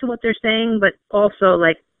validity to what they're saying, but also,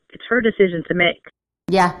 like, it's her decision to make.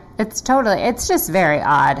 Yeah, it's just very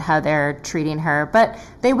odd how they're treating her. But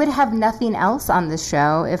they would have nothing else on the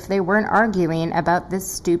show if they weren't arguing about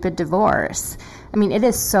this stupid divorce. I mean, it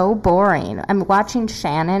is so boring. I'm watching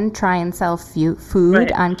Shannon try and sell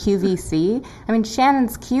food on QVC. I mean,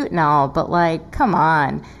 Shannon's cute and all, but, like, come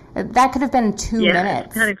on. That could have been 2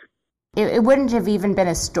 minutes. It wouldn't have even been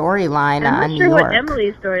a storyline on New York. I'm not sure what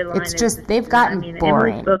Emily's storyline is. It's just, they've gotten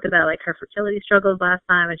boring. Emily spoke about, like, her fertility struggles last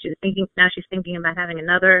time, and she's thinking about having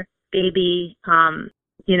another baby. I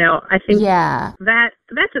think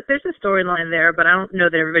there's a storyline there, but I don't know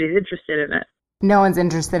that everybody's interested in it. No one's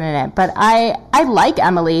interested in it. But I like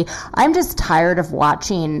Emily. I'm just tired of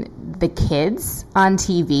watching the kids on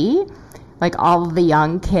TV, like all of the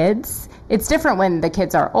young kids. It's different when the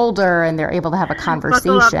kids are older and they're able to have a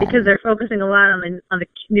conversation. Buckle up, because they're focusing a lot on the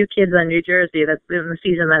new kids on New Jersey. That's in the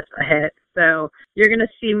season that's ahead. So you're going to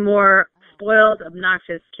see more spoiled,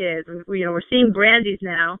 obnoxious kids. We're seeing Brandy's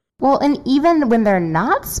now. Well, and even when they're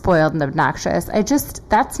not spoiled and obnoxious,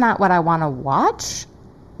 that's not what I want to watch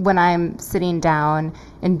when I'm sitting down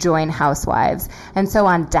enjoying Housewives. And so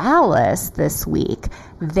on Dallas this week,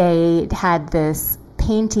 they had this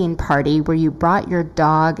painting party where you brought your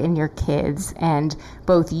dog and your kids, and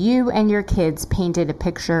both you and your kids painted a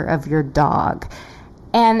picture of your dog.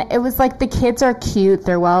 And it was like, the kids are cute,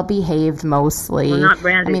 they're well behaved mostly. Well, not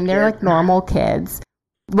Brandy's they're kids. Like normal kids.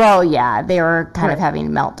 Well, yeah, they were kind of having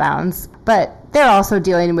meltdowns, but they're also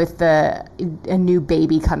dealing with a new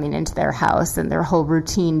baby coming into their house and their whole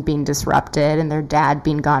routine being disrupted and their dad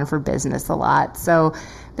being gone for business a lot. So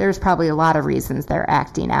there's probably a lot of reasons they're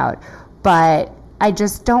acting out. But I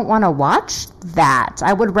just don't want to watch that.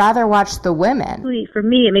 I would rather watch the women. For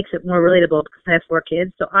me, it makes it more relatable because I have 4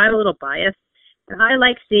 kids, so I'm a little biased. And I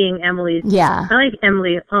like seeing Emily. Yeah. I like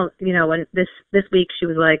Emily. When this week she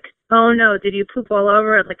was like, "Oh no, did you poop all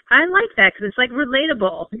over?" Like, I like that because it's like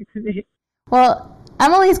relatable. Well,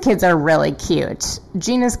 Emily's kids are really cute.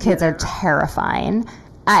 Gina's kids are terrifying.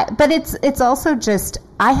 But it's also just,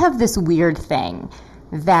 I have this weird thing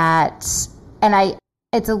that,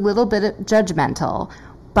 it's a little bit judgmental,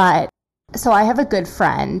 but so I have a good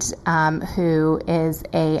friend who is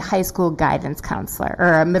a high school guidance counselor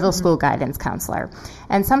or a middle school guidance counselor.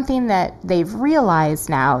 And something that they've realized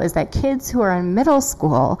now is that kids who are in middle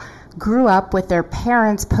school grew up with their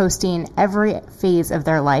parents posting every phase of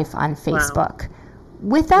their life on Facebook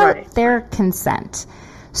without their consent.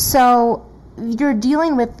 So you're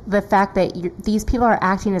dealing with the fact that these people are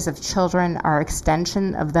acting as if children are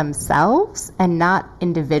extension of themselves and not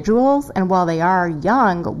individuals. And while they are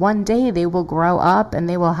young, one day they will grow up and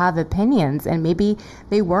they will have opinions, and maybe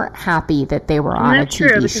they weren't happy that they were on a TV true,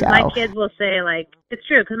 because show. My kids will say, like, it's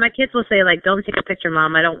true, because my kids will say, like, don't take a picture,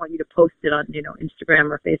 Mom. I don't want you to post it on,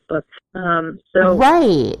 Instagram or Facebook. So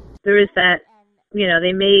right. There is that.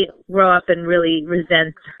 They may grow up and really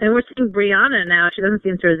resent. And we're seeing Brianna now. She doesn't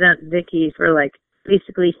seem to resent Vicky for, like,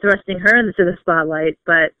 basically thrusting her into the spotlight.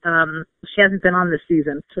 But she hasn't been on this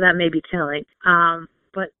season, so that may be telling.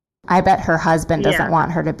 But I bet her husband doesn't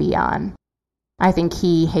want her to be on. I think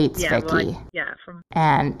he hates Vicky.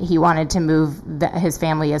 And he wanted to move his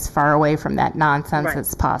family as far away from that nonsense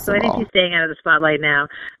as possible. So I think he's staying out of the spotlight now.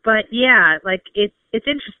 But, yeah, like, it's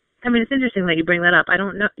interesting. I mean, it's interesting that you bring that up. I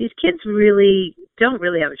don't know. These kids really don't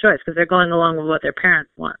really have a choice because they're going along with what their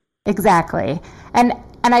parents want. Exactly. And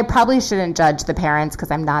I probably shouldn't judge the parents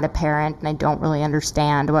because I'm not a parent and I don't really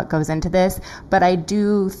understand what goes into this. But I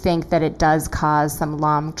do think that it does cause some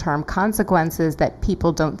long-term consequences that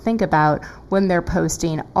people don't think about when they're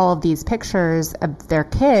posting all of these pictures of their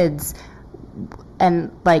kids,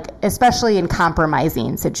 and like especially in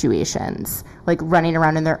compromising situations, like running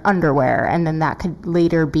around in their underwear, and then that could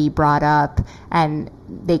later be brought up and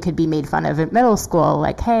they could be made fun of at middle school,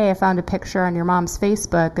 like, hey, I found a picture on your mom's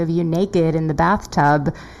Facebook of you naked in the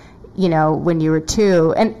bathtub, when you were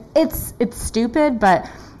 2. And it's stupid, but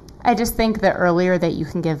I just think the earlier that you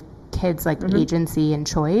can give kids like agency and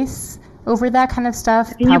choice over that kind of stuff,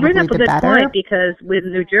 and probably you bring up a good better. point, because with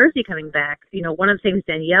New Jersey coming back, one of the things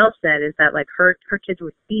Danielle said is that, like, her kids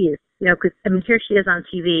were teased, because, I mean, here she is on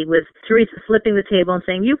TV with Teresa flipping the table and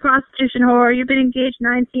saying, you prostitution whore, you've been engaged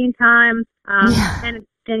 19 times. And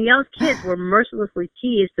Danielle's kids were mercilessly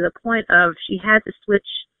teased to the point of she had to switch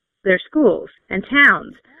their schools and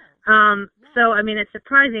towns. So, I mean, it's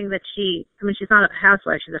surprising that she's not a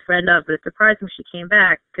housewife, she's a friend of, but it's surprising she came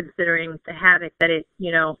back considering the havoc that it,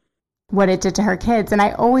 what it did to her kids. And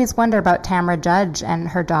I always wonder about Tamra Judge and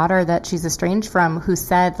her daughter that she's estranged from, who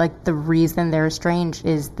said, like, the reason they're estranged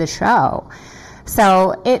is the show.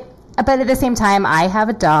 But at the same time, I have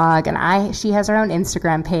a dog, and she has her own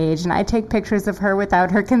Instagram page, and I take pictures of her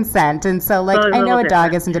without her consent. And so, like, I know a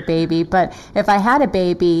dog isn't a baby, but if I had a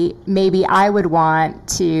baby, maybe I would want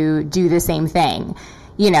to do the same thing.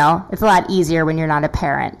 It's a lot easier when you're not a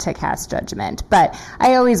parent to cast judgment. But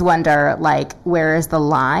I always wonder, like, where is the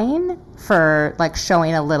line for, like,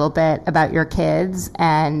 showing a little bit about your kids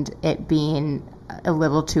and it being a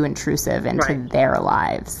little too intrusive into their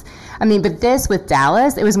lives? I mean, but this with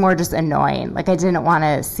Dallas, it was more just annoying. Like, I didn't want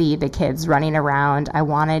to see the kids running around. I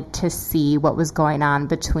wanted to see what was going on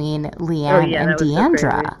between Leanne and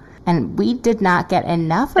Deandra. And we did not get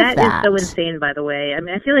enough of that. That is so insane, by the way. I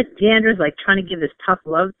mean, I feel like Deandra's, like, trying to give this tough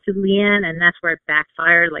love to Leanne, and that's where it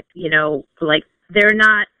backfired. Like, like,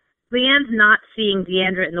 Leanne's not seeing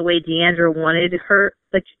Deandra in the way Deandra wanted her.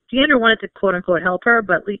 Like, Deandra wanted to, quote-unquote, help her,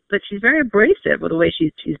 but she's very abrasive with the way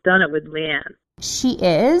she's done it with Leanne. She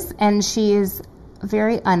is, and she's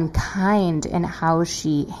very unkind in how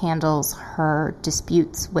she handles her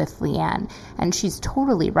disputes with Leanne. And she's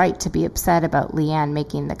totally right to be upset about Leanne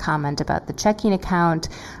making the comment about the checking account.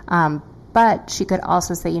 But she could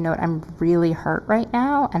also say, I'm really hurt right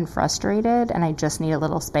now and frustrated, and I just need a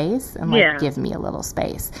little space, and give me a little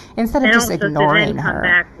space instead of just ignoring her. Come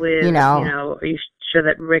back with, are you sure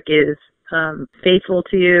that Rick is faithful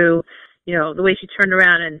to you? The way she turned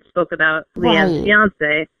around and spoke about Leanne's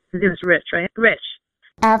fiance. His name is Rich, right? Rich.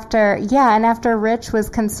 After Rich was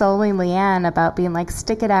consoling Leanne about being like,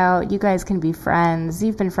 stick it out, you guys can be friends,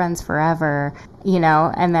 you've been friends forever,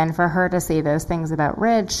 and then for her to say those things about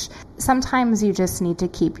Rich, sometimes you just need to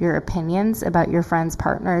keep your opinions about your friends'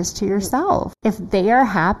 partners to yourself. If they are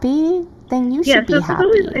happy, then you should be happy.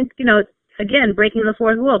 Always, again, breaking the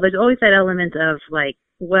fourth wall, there's always that element of, like,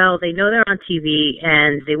 well, they know they're on TV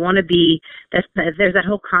and they want to be, there's that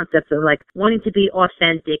whole concept of, like, wanting to be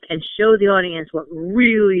authentic and show the audience what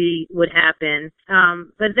really would happen.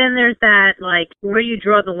 But then there's that, like, where you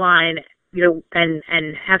draw the line,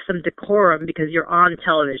 and have some decorum because you're on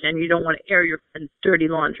television and you don't want to air your dirty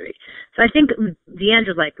laundry. So I think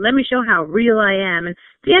Deandra's like, let me show how real I am. And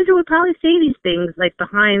Deandra would probably say these things, like,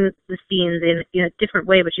 behind the scenes in a different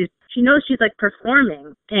way, but she knows she's, like,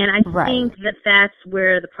 performing. And I think that's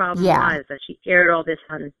where the problem lies, that she aired all this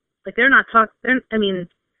on, like, they're not talking,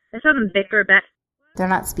 I saw them bicker back. They're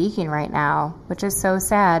not speaking right now, which is so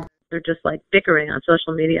sad. They're just, like, bickering on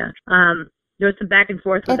social media. There was some back and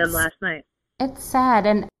forth with them last night. It's sad,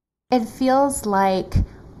 and it feels like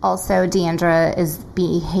Also, Deandra is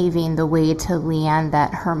behaving the way to Leanne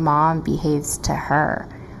that her mom behaves to her,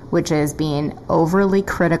 which is being overly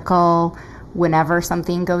critical whenever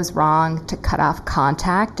something goes wrong, to cut off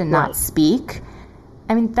contact and not speak.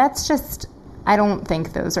 I mean, that's just, I don't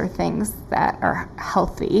think those are things that are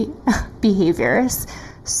healthy behaviors.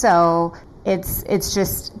 So it's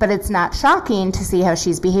just, but it's not shocking to see how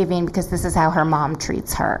she's behaving because this is how her mom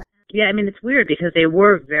treats her. Yeah, I mean, it's weird because they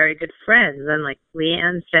were very good friends. And like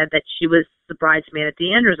Leanne said that she was the bridesmaid at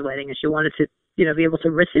Deandra's wedding and she wanted to, you know, be able to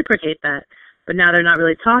reciprocate that. But now they're not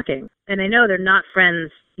really talking. And I know they're not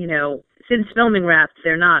friends, you know, since filming wrapped,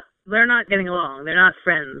 they're not getting along. They're not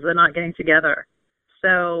friends. They're not getting together.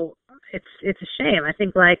 So it's a shame. I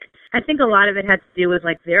think a lot of it had to do with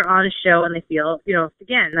like they're on a show and they feel, you know,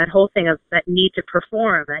 again, that whole thing of that need to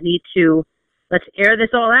perform, that need to, let's air this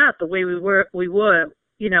all out the way we would,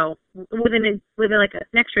 you know, with like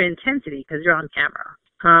an extra intensity because you're on camera.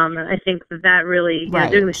 And I think that really, you know,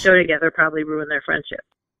 doing the show together probably ruined their friendship.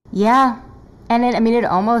 Yeah. And it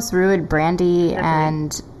almost ruined Brandi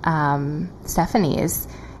and Stephanie's,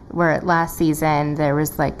 where last season there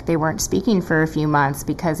was like, they weren't speaking for a few months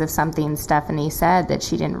because of something Stephanie said that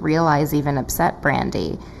she didn't realize even upset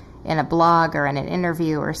Brandi in a blog or in an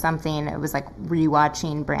interview or something. It was like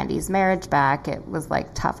rewatching Brandi's marriage back. It was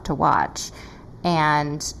like tough to watch.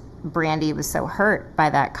 And Brandi was so hurt by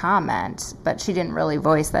that comment, but she didn't really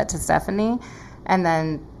voice that to Stephanie, and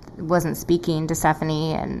then wasn't speaking to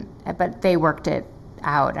Stephanie, but they worked it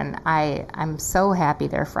out, and I'm so happy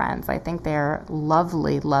they're friends. I think they're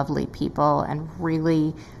lovely, lovely people and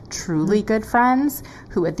really, truly good friends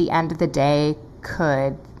who at the end of the day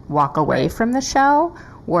could walk away from the show,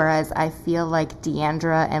 whereas I feel like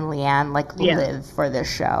Deandra and Leanne live for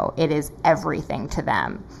this show. It is everything to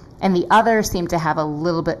them. And the others seem to have a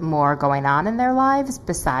little bit more going on in their lives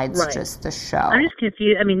besides just the show. I'm just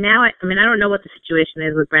confused. I mean, I don't know what the situation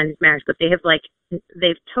is with Brandi's marriage, but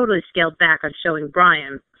they've totally scaled back on showing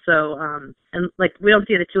Brian. So, and like, we don't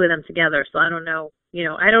see the two of them together. So I don't know,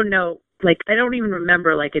 I don't even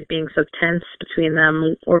remember like it being so tense between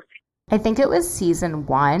them. Or I think it was season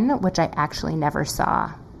 1, which I actually never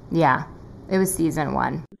saw. Yeah, it was season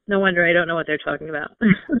 1. No wonder I don't know what they're talking about.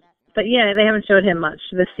 But yeah, they haven't showed him much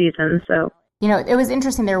this season, so. It was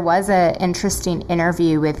interesting. There was an interesting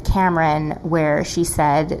interview with Cameron where she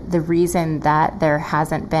said the reason that there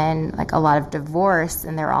hasn't been like a lot of divorce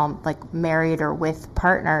and they're all like married or with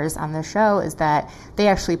partners on the show is that they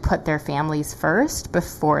actually put their families first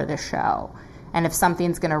before the show. And if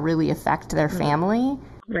something's going to really affect their family.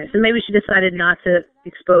 Right. So maybe she decided not to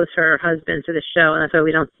expose her husband to the show, and that's why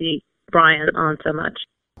we don't see Brian on so much.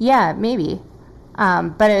 Yeah, maybe.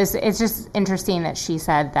 But it's just interesting that she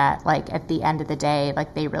said that, like, at the end of the day,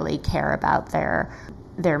 like, they really care about their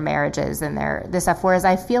marriages and this stuff. Whereas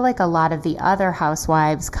I feel like a lot of the other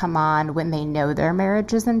housewives come on when they know their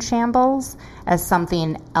marriage is in shambles as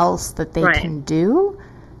something else that they can do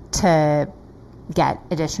to get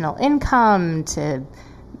additional income, to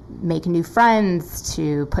make new friends,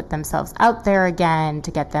 to put themselves out there again,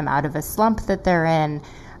 to get them out of a slump that they're in.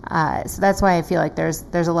 So that's why I feel like there's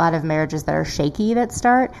a lot of marriages that are shaky that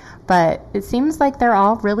start, but it seems like they're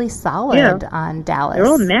all really solid on Dallas. They're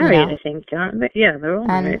all married, I think, aren't they? Yeah, they're all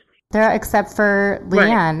married. Except for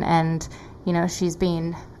Leanne, and she's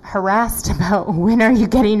being harassed about when are you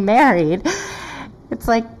getting married. It's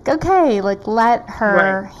like, okay, like let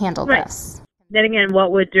her handle this. Then again,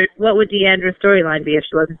 what would Deandra's storyline be if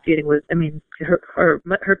she wasn't feuding with? I mean, her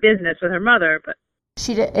business with her mother, but.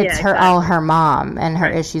 All her mom and her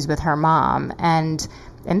issues with her mom and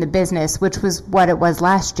the business, which was what it was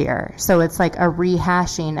last year. So it's like a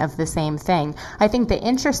rehashing of the same thing. I think the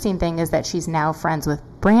interesting thing is that she's now friends with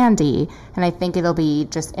Brandi, and I think it'll be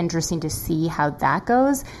just interesting to see how that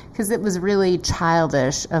goes, because it was really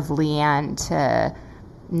childish of Leanne to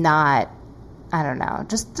not, I don't know,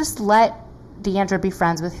 just let Deandra be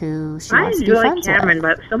friends with who she wants to be friends Cameron,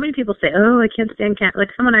 with. But so many people say, "Oh, I can't stand Cameron."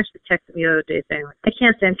 Like someone actually texted me the other day saying, "I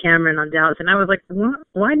can't stand Cameron on Dallas," and I was like,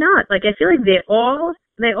 "Why not?" Like I feel like they all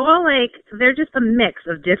like they're just a mix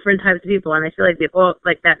of different types of people, and I feel like they all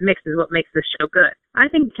like that mix is what makes the show good. I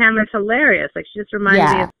think Cameron's hilarious. Like she just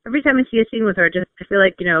reminds me of every time I see a scene with her. Just I feel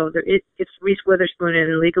like it's Reese Witherspoon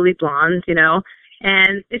in Legally Blonde,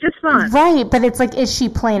 And it's just fun. Right, but it's like, is she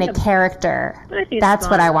playing a character? That's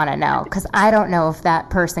what I want to know, because I don't know if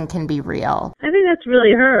that person can be real. I think that's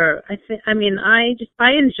really her. I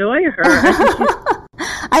enjoy her.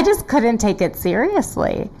 I just couldn't take it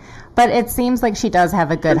seriously. But it seems like she does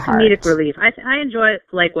have a good heart. Comedic relief. I enjoy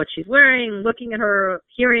like what she's wearing, looking at her,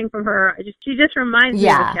 hearing from her. She just reminds me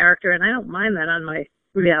of a character, and I don't mind that on my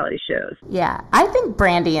reality shows. Yeah, I think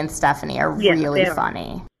Brandy and Stephanie are really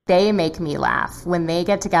funny. They make me laugh. When they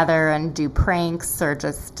get together and do pranks or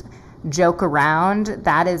just joke around,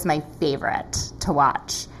 that is my favorite to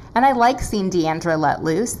watch. And I like seeing Deandra let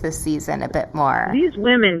loose this season a bit more. These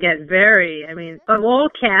women get very, I mean, of all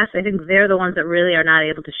casts, I think they're the ones that really are not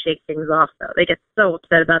able to shake things off, though. They get so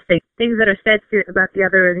upset about things that are said about the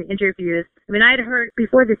other in the interviews. I mean, I had heard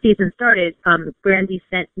before the season started, Brandy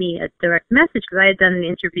sent me a direct message because I had done an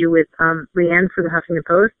interview with Leanne for the Huffington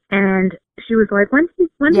Post, and she was like, when did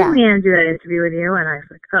Leanne do that interview with you? And I was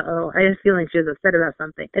like, uh-oh, I had a feeling she was upset about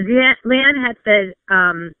something. And Leanne had said,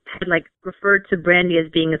 had like referred to Brandy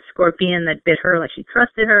as being a scorpion that bit her, like she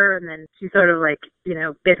trusted her, and then she sort of like,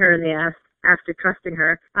 bit her in the ass after trusting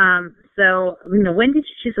her. So,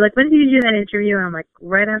 she's like, when did you do that interview? And I'm like,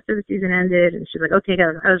 right after the season ended. And she's like, okay,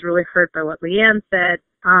 guys, I was really hurt by what Leanne said.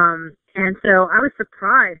 And so I was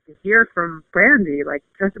surprised to hear from Brandy. Like,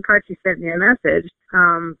 I was surprised she sent me a message.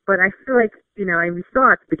 But I feel like, we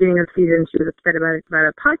saw at the beginning of the season she was upset about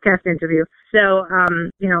a podcast interview. So,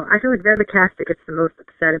 I feel like they're the cast that gets the most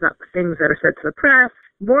upset about the things that are said to the press,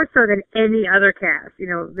 more so than any other cast.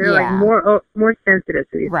 They're like more sensitive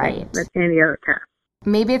to these things than any other cast.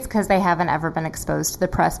 Maybe it's because they haven't ever been exposed to the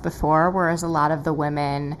press before, whereas a lot of the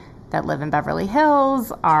women that live in Beverly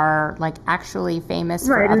Hills are like actually famous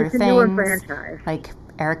for other things. Newer franchise. Like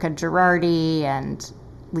Erica Girardi and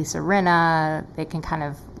Lisa Rinna. They can kind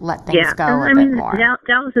of let things go a bit more.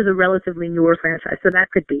 Dallas is a relatively newer franchise, so that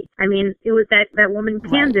could be. I mean, it was that woman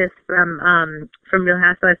Candace from Real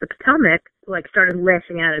Housewives of Potomac like started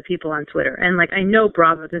lashing out at people on Twitter, and like I know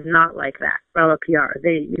Bravo does not like that. Bravo PR,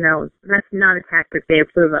 that's not a tactic they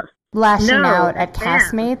approve of. Lashing out at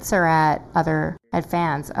castmates or at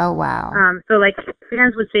fans? Oh, wow. So, like,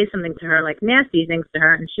 fans would say something to her, like, nasty things to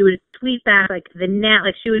her, and she would tweet back, like,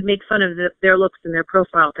 she would make fun of their looks and their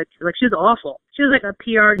profile picture. Like, she was awful. She was, like, a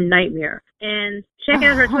PR nightmare. And check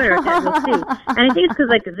out her Twitter account, you'll see. And I think it's because,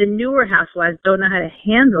 like, the newer housewives don't know how to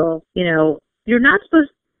handle, you're not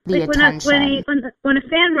supposed to, like, when a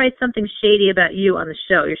fan writes something shady about you on the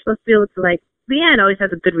show, you're supposed to be able to, like, Leanne always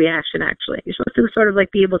has a good reaction, actually. You're supposed to sort of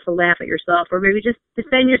like be able to laugh at yourself or maybe just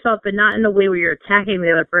defend yourself, but not in a way where you're attacking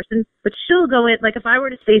the other person. But she'll go in, like if I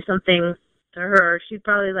were to say something to her, she'd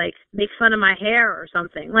probably like make fun of my hair or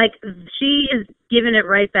something. Like she is giving it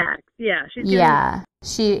right back. Yeah.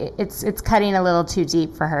 It's cutting a little too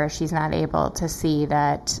deep for her. She's not able to see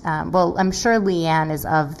that. I'm sure Leanne is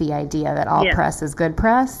of the idea that all press is good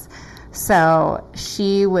press. So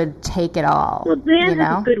she would take it all. Well, Leanne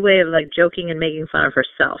has a good way of like joking and making fun of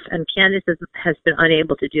herself, and Candace has been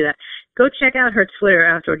unable to do that. Go check out her Twitter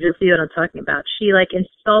afterwards. You'll see what I'm talking about. She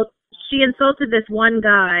insulted this one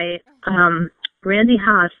guy. Randy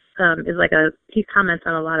Haas is like he comments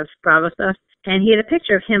on a lot of Bravo stuff, and he had a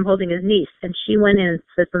picture of him holding his niece, and she went in and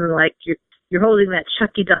said something like, "You're holding that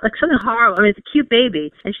Chucky doll," like something horrible. I mean, it's a cute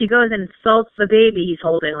baby, and she goes and insults the baby he's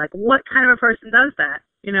holding. Like, what kind of a person does that?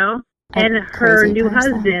 And her new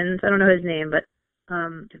husband, I don't know his name, but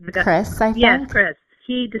Chris, I think. Yes, Chris.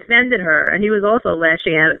 He defended her, and he was also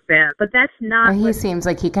lashing out at fans. But that's not. He seems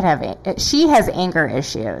like he could have. She has anger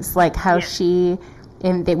issues, like how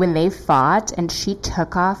when they fought, and she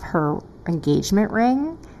took off her engagement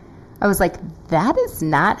ring. I was like, that is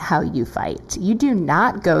not how you fight. You do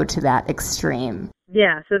not go to that extreme.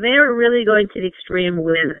 Yeah, so they are really going to the extreme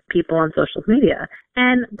with people on social media.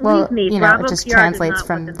 And believe me, Bravo it just PR translates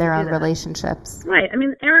from their own relationships. Right. I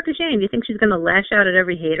mean, Erika Jayne, do you think she's going to lash out at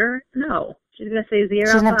every hater? No. She's going to say zero.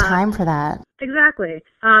 She doesn't have time for that. Exactly.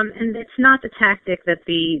 And it's not the tactic that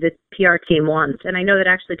the PR team wants. And I know that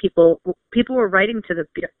actually people were writing to the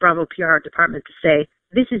Bravo PR department to say,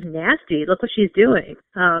 this is nasty. Look what she's doing.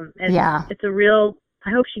 It's a real... I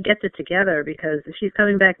hope she gets it together because if she's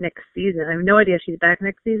coming back next season, I have no idea if she's back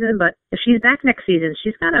next season, but if she's back next season,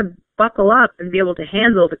 she's got to buckle up and be able to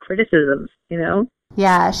handle the criticisms,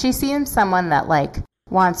 Yeah, she seems someone that, like,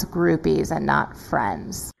 wants groupies and not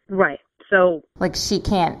friends. Right. So... like, she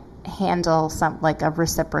can't handle a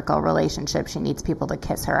reciprocal relationship. She needs people to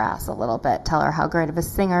kiss her ass a little bit, tell her how great of a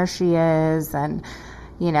singer she is, and,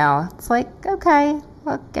 it's like, okay,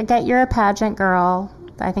 look, I get you're a pageant girl.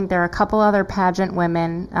 I think there are a couple other pageant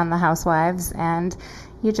women on the Housewives, and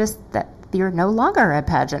you're no longer a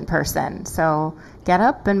pageant person. So get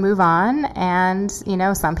up and move on, and,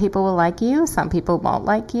 some people will like you, some people won't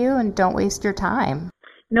like you, and don't waste your time.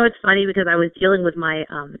 It's funny because I was dealing with my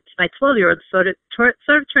 12-year-old sort of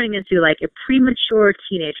turning into like a premature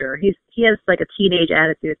teenager. He has like a teenage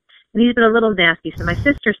attitude, and he's been a little nasty. So my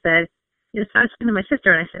sister said, So I was talking to my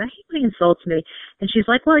sister, and I said, I hate when he insults me. And she's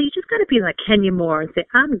like, well, you just got to be like Kenya Moore and say,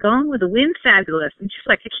 I'm going with the wind fabulous. And she's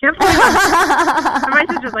like, I can't believe and my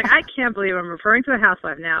sister's like, I can't believe I'm referring to a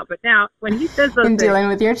housewife now. But now, when he says those and things, dealing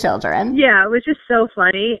with your children. Yeah, it was just so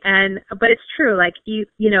funny. But it's true. Like, you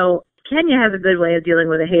know, Kenya has a good way of dealing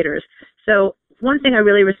with the haters. So one thing I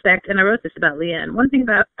really respect, and I wrote this about Leanne, one thing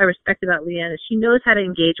I respect about Leanne is she knows how to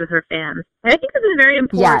engage with her fans. And I think this is very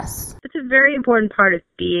important. Yes. It's a very important part of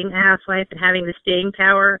being a housewife and having the staying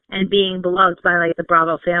power and being beloved by, like, the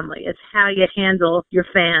Bravo family. It's how you handle your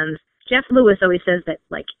fans. Jeff Lewis always says that,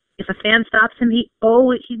 like, if a fan stops him, he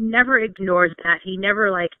never ignores that. He never,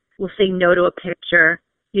 like, will say no to a picture,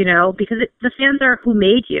 you know, because the fans are who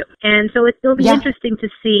made you. And so it'll be interesting to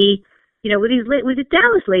see, you know, with the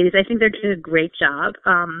Dallas ladies, I think they're doing a great job.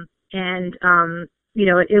 You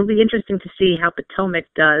know, it'll be interesting to see how Potomac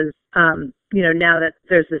does, you know, now that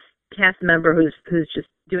there's this cast member who's just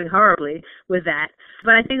doing horribly with that.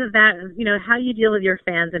 But I think that, you know, how you deal with your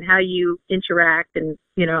fans and how you interact and,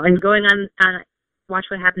 you know, and going on Watch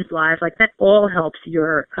What Happens Live, like that all helps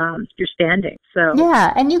your standing. So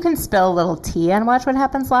yeah, and you can spill a little tea on Watch What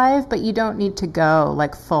Happens Live, but you don't need to go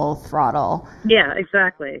like full throttle. Yeah,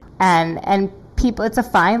 exactly. And people, it's a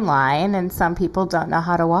fine line, and some people don't know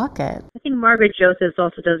how to walk it. I think Margaret Josephs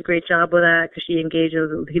also does a great job with that because she engages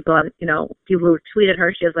with people. You know, people who tweet at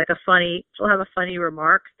her, she has like she'll have a funny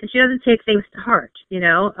remark, and she doesn't take things to heart. You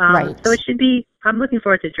know, right? So it should be. I'm looking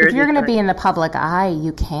forward to Jersey. If you're going to be in the public eye,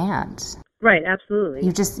 you can't. Right, absolutely.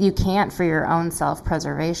 You can't for your own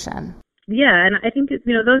self-preservation. Yeah, and I think,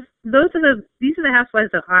 you know, these are the housewives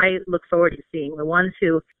that I look forward to seeing, the ones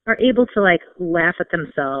who are able to, like, laugh at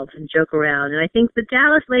themselves and joke around. And I think the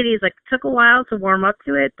Dallas ladies, like, took a while to warm up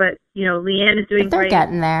to it, but, you know, Leanne is doing they're great. They're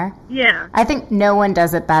getting there. Yeah. I think no one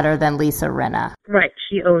does it better than Lisa Rinna. Right,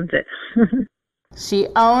 she owns it. She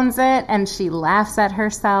owns it, and she laughs at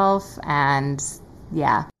herself, and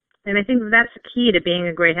yeah. And I think that's the key to being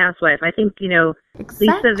a great housewife. I think, you know,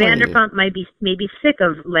 exactly. Lisa Vanderpump might be sick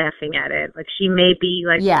of laughing at it. Like, she may be,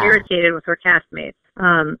 like, irritated with her castmates.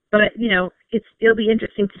 But, you know, it'll be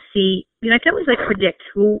interesting to see. You know, I can always, like, predict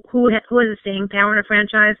who has a staying power in a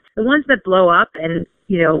franchise. The ones that blow up and,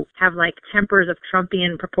 you know, have, like, tempers of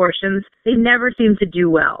Trumpian proportions, they never seem to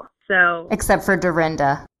do well. So except for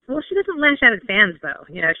Dorinda. Well, she doesn't lash out at fans, though.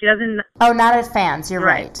 You know, she doesn't. Oh, not at fans. You're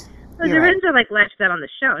right. Well, Dorinda like lashed out on the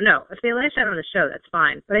show. No, if they lash out on the show, that's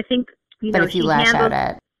fine. But I think, you know, but if you lash out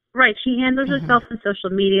at right, she handles herself on social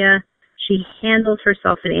media. She handles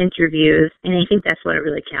herself in interviews, and I think that's what it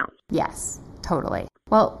really counts. Yes, totally.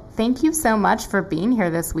 Well, thank you so much for being here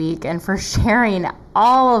this week and for sharing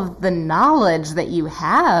all of the knowledge that you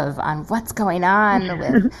have on what's going on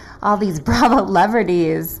with all these Bravo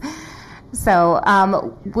celebrities. So,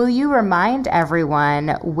 will you remind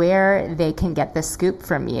everyone where they can get the scoop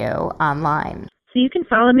from you online? So you can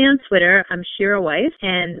follow me on Twitter. I'm Shira Weiss,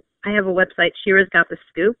 and I have a website, Shira's Got the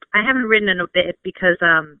Scoop. I haven't written in a bit because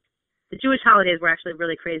the Jewish holidays were actually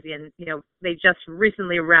really crazy, and, you know, they just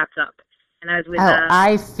recently wrapped up. And I was with.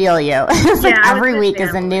 I feel you. It's like every week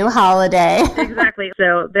is a new holiday. Exactly.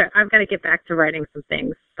 So I've got to get back to writing some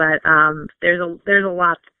things, but there's a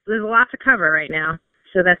lot to cover right now.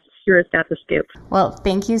 So that's Shira's Got the Scoop. Well,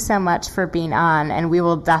 thank you so much for being on, and we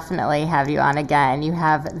will definitely have you on again. You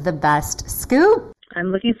have the best scoop.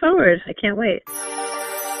 I'm looking forward. I can't wait.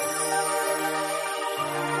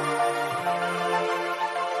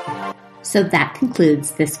 So that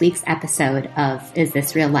concludes this week's episode of Is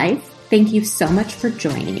This Real Life? Thank you so much for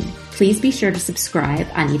joining. Please be sure to subscribe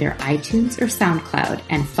on either iTunes or SoundCloud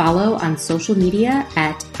and follow on social media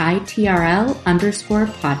at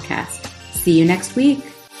ITRL_podcast. See you next week.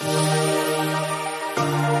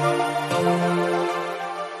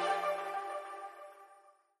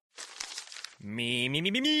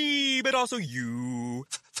 Me, but also you.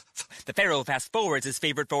 The Pharaoh fast forwards his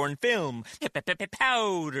favorite foreign film,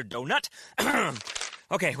 Powder Donut.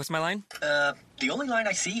 Okay, what's my line? The only line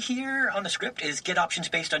I see here on the script is get options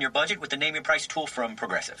based on your budget with the Name Your Price tool from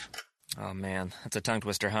Progressive. Oh man, that's a tongue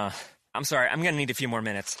twister, huh? I'm sorry, I'm gonna need a few more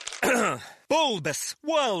minutes. Bulbous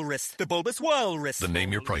Walrus, the Bulbous Walrus. The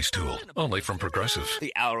Name Your Price tool, only from Progressive.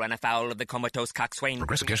 The owl ran afoul of the comatose coxswain.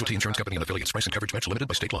 Progressive Casualty Insurance Company and affiliates. Price and coverage match limited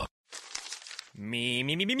by state law.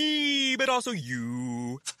 Me, but also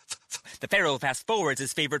you. The Pharaoh fast forwards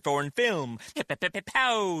his favorite foreign film,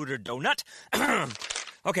 Powder Donut.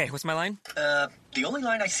 Okay, what's my line? The only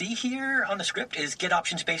line I see here on the script is get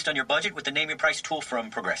options based on your budget with the Name Your Price tool from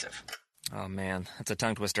Progressive. Oh man, that's a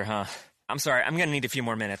tongue twister, huh? I'm sorry, I'm gonna need a few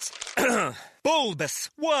more minutes. Bulbous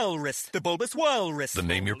Walrus, the Bulbous Walrus. The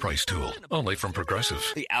Name Your Price tool, only from Progressive.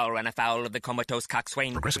 The owl ran afoul of the comatose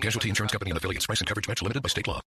coxswain. Progressive Casualty Insurance Company and affiliates. Price and coverage match limited by state law.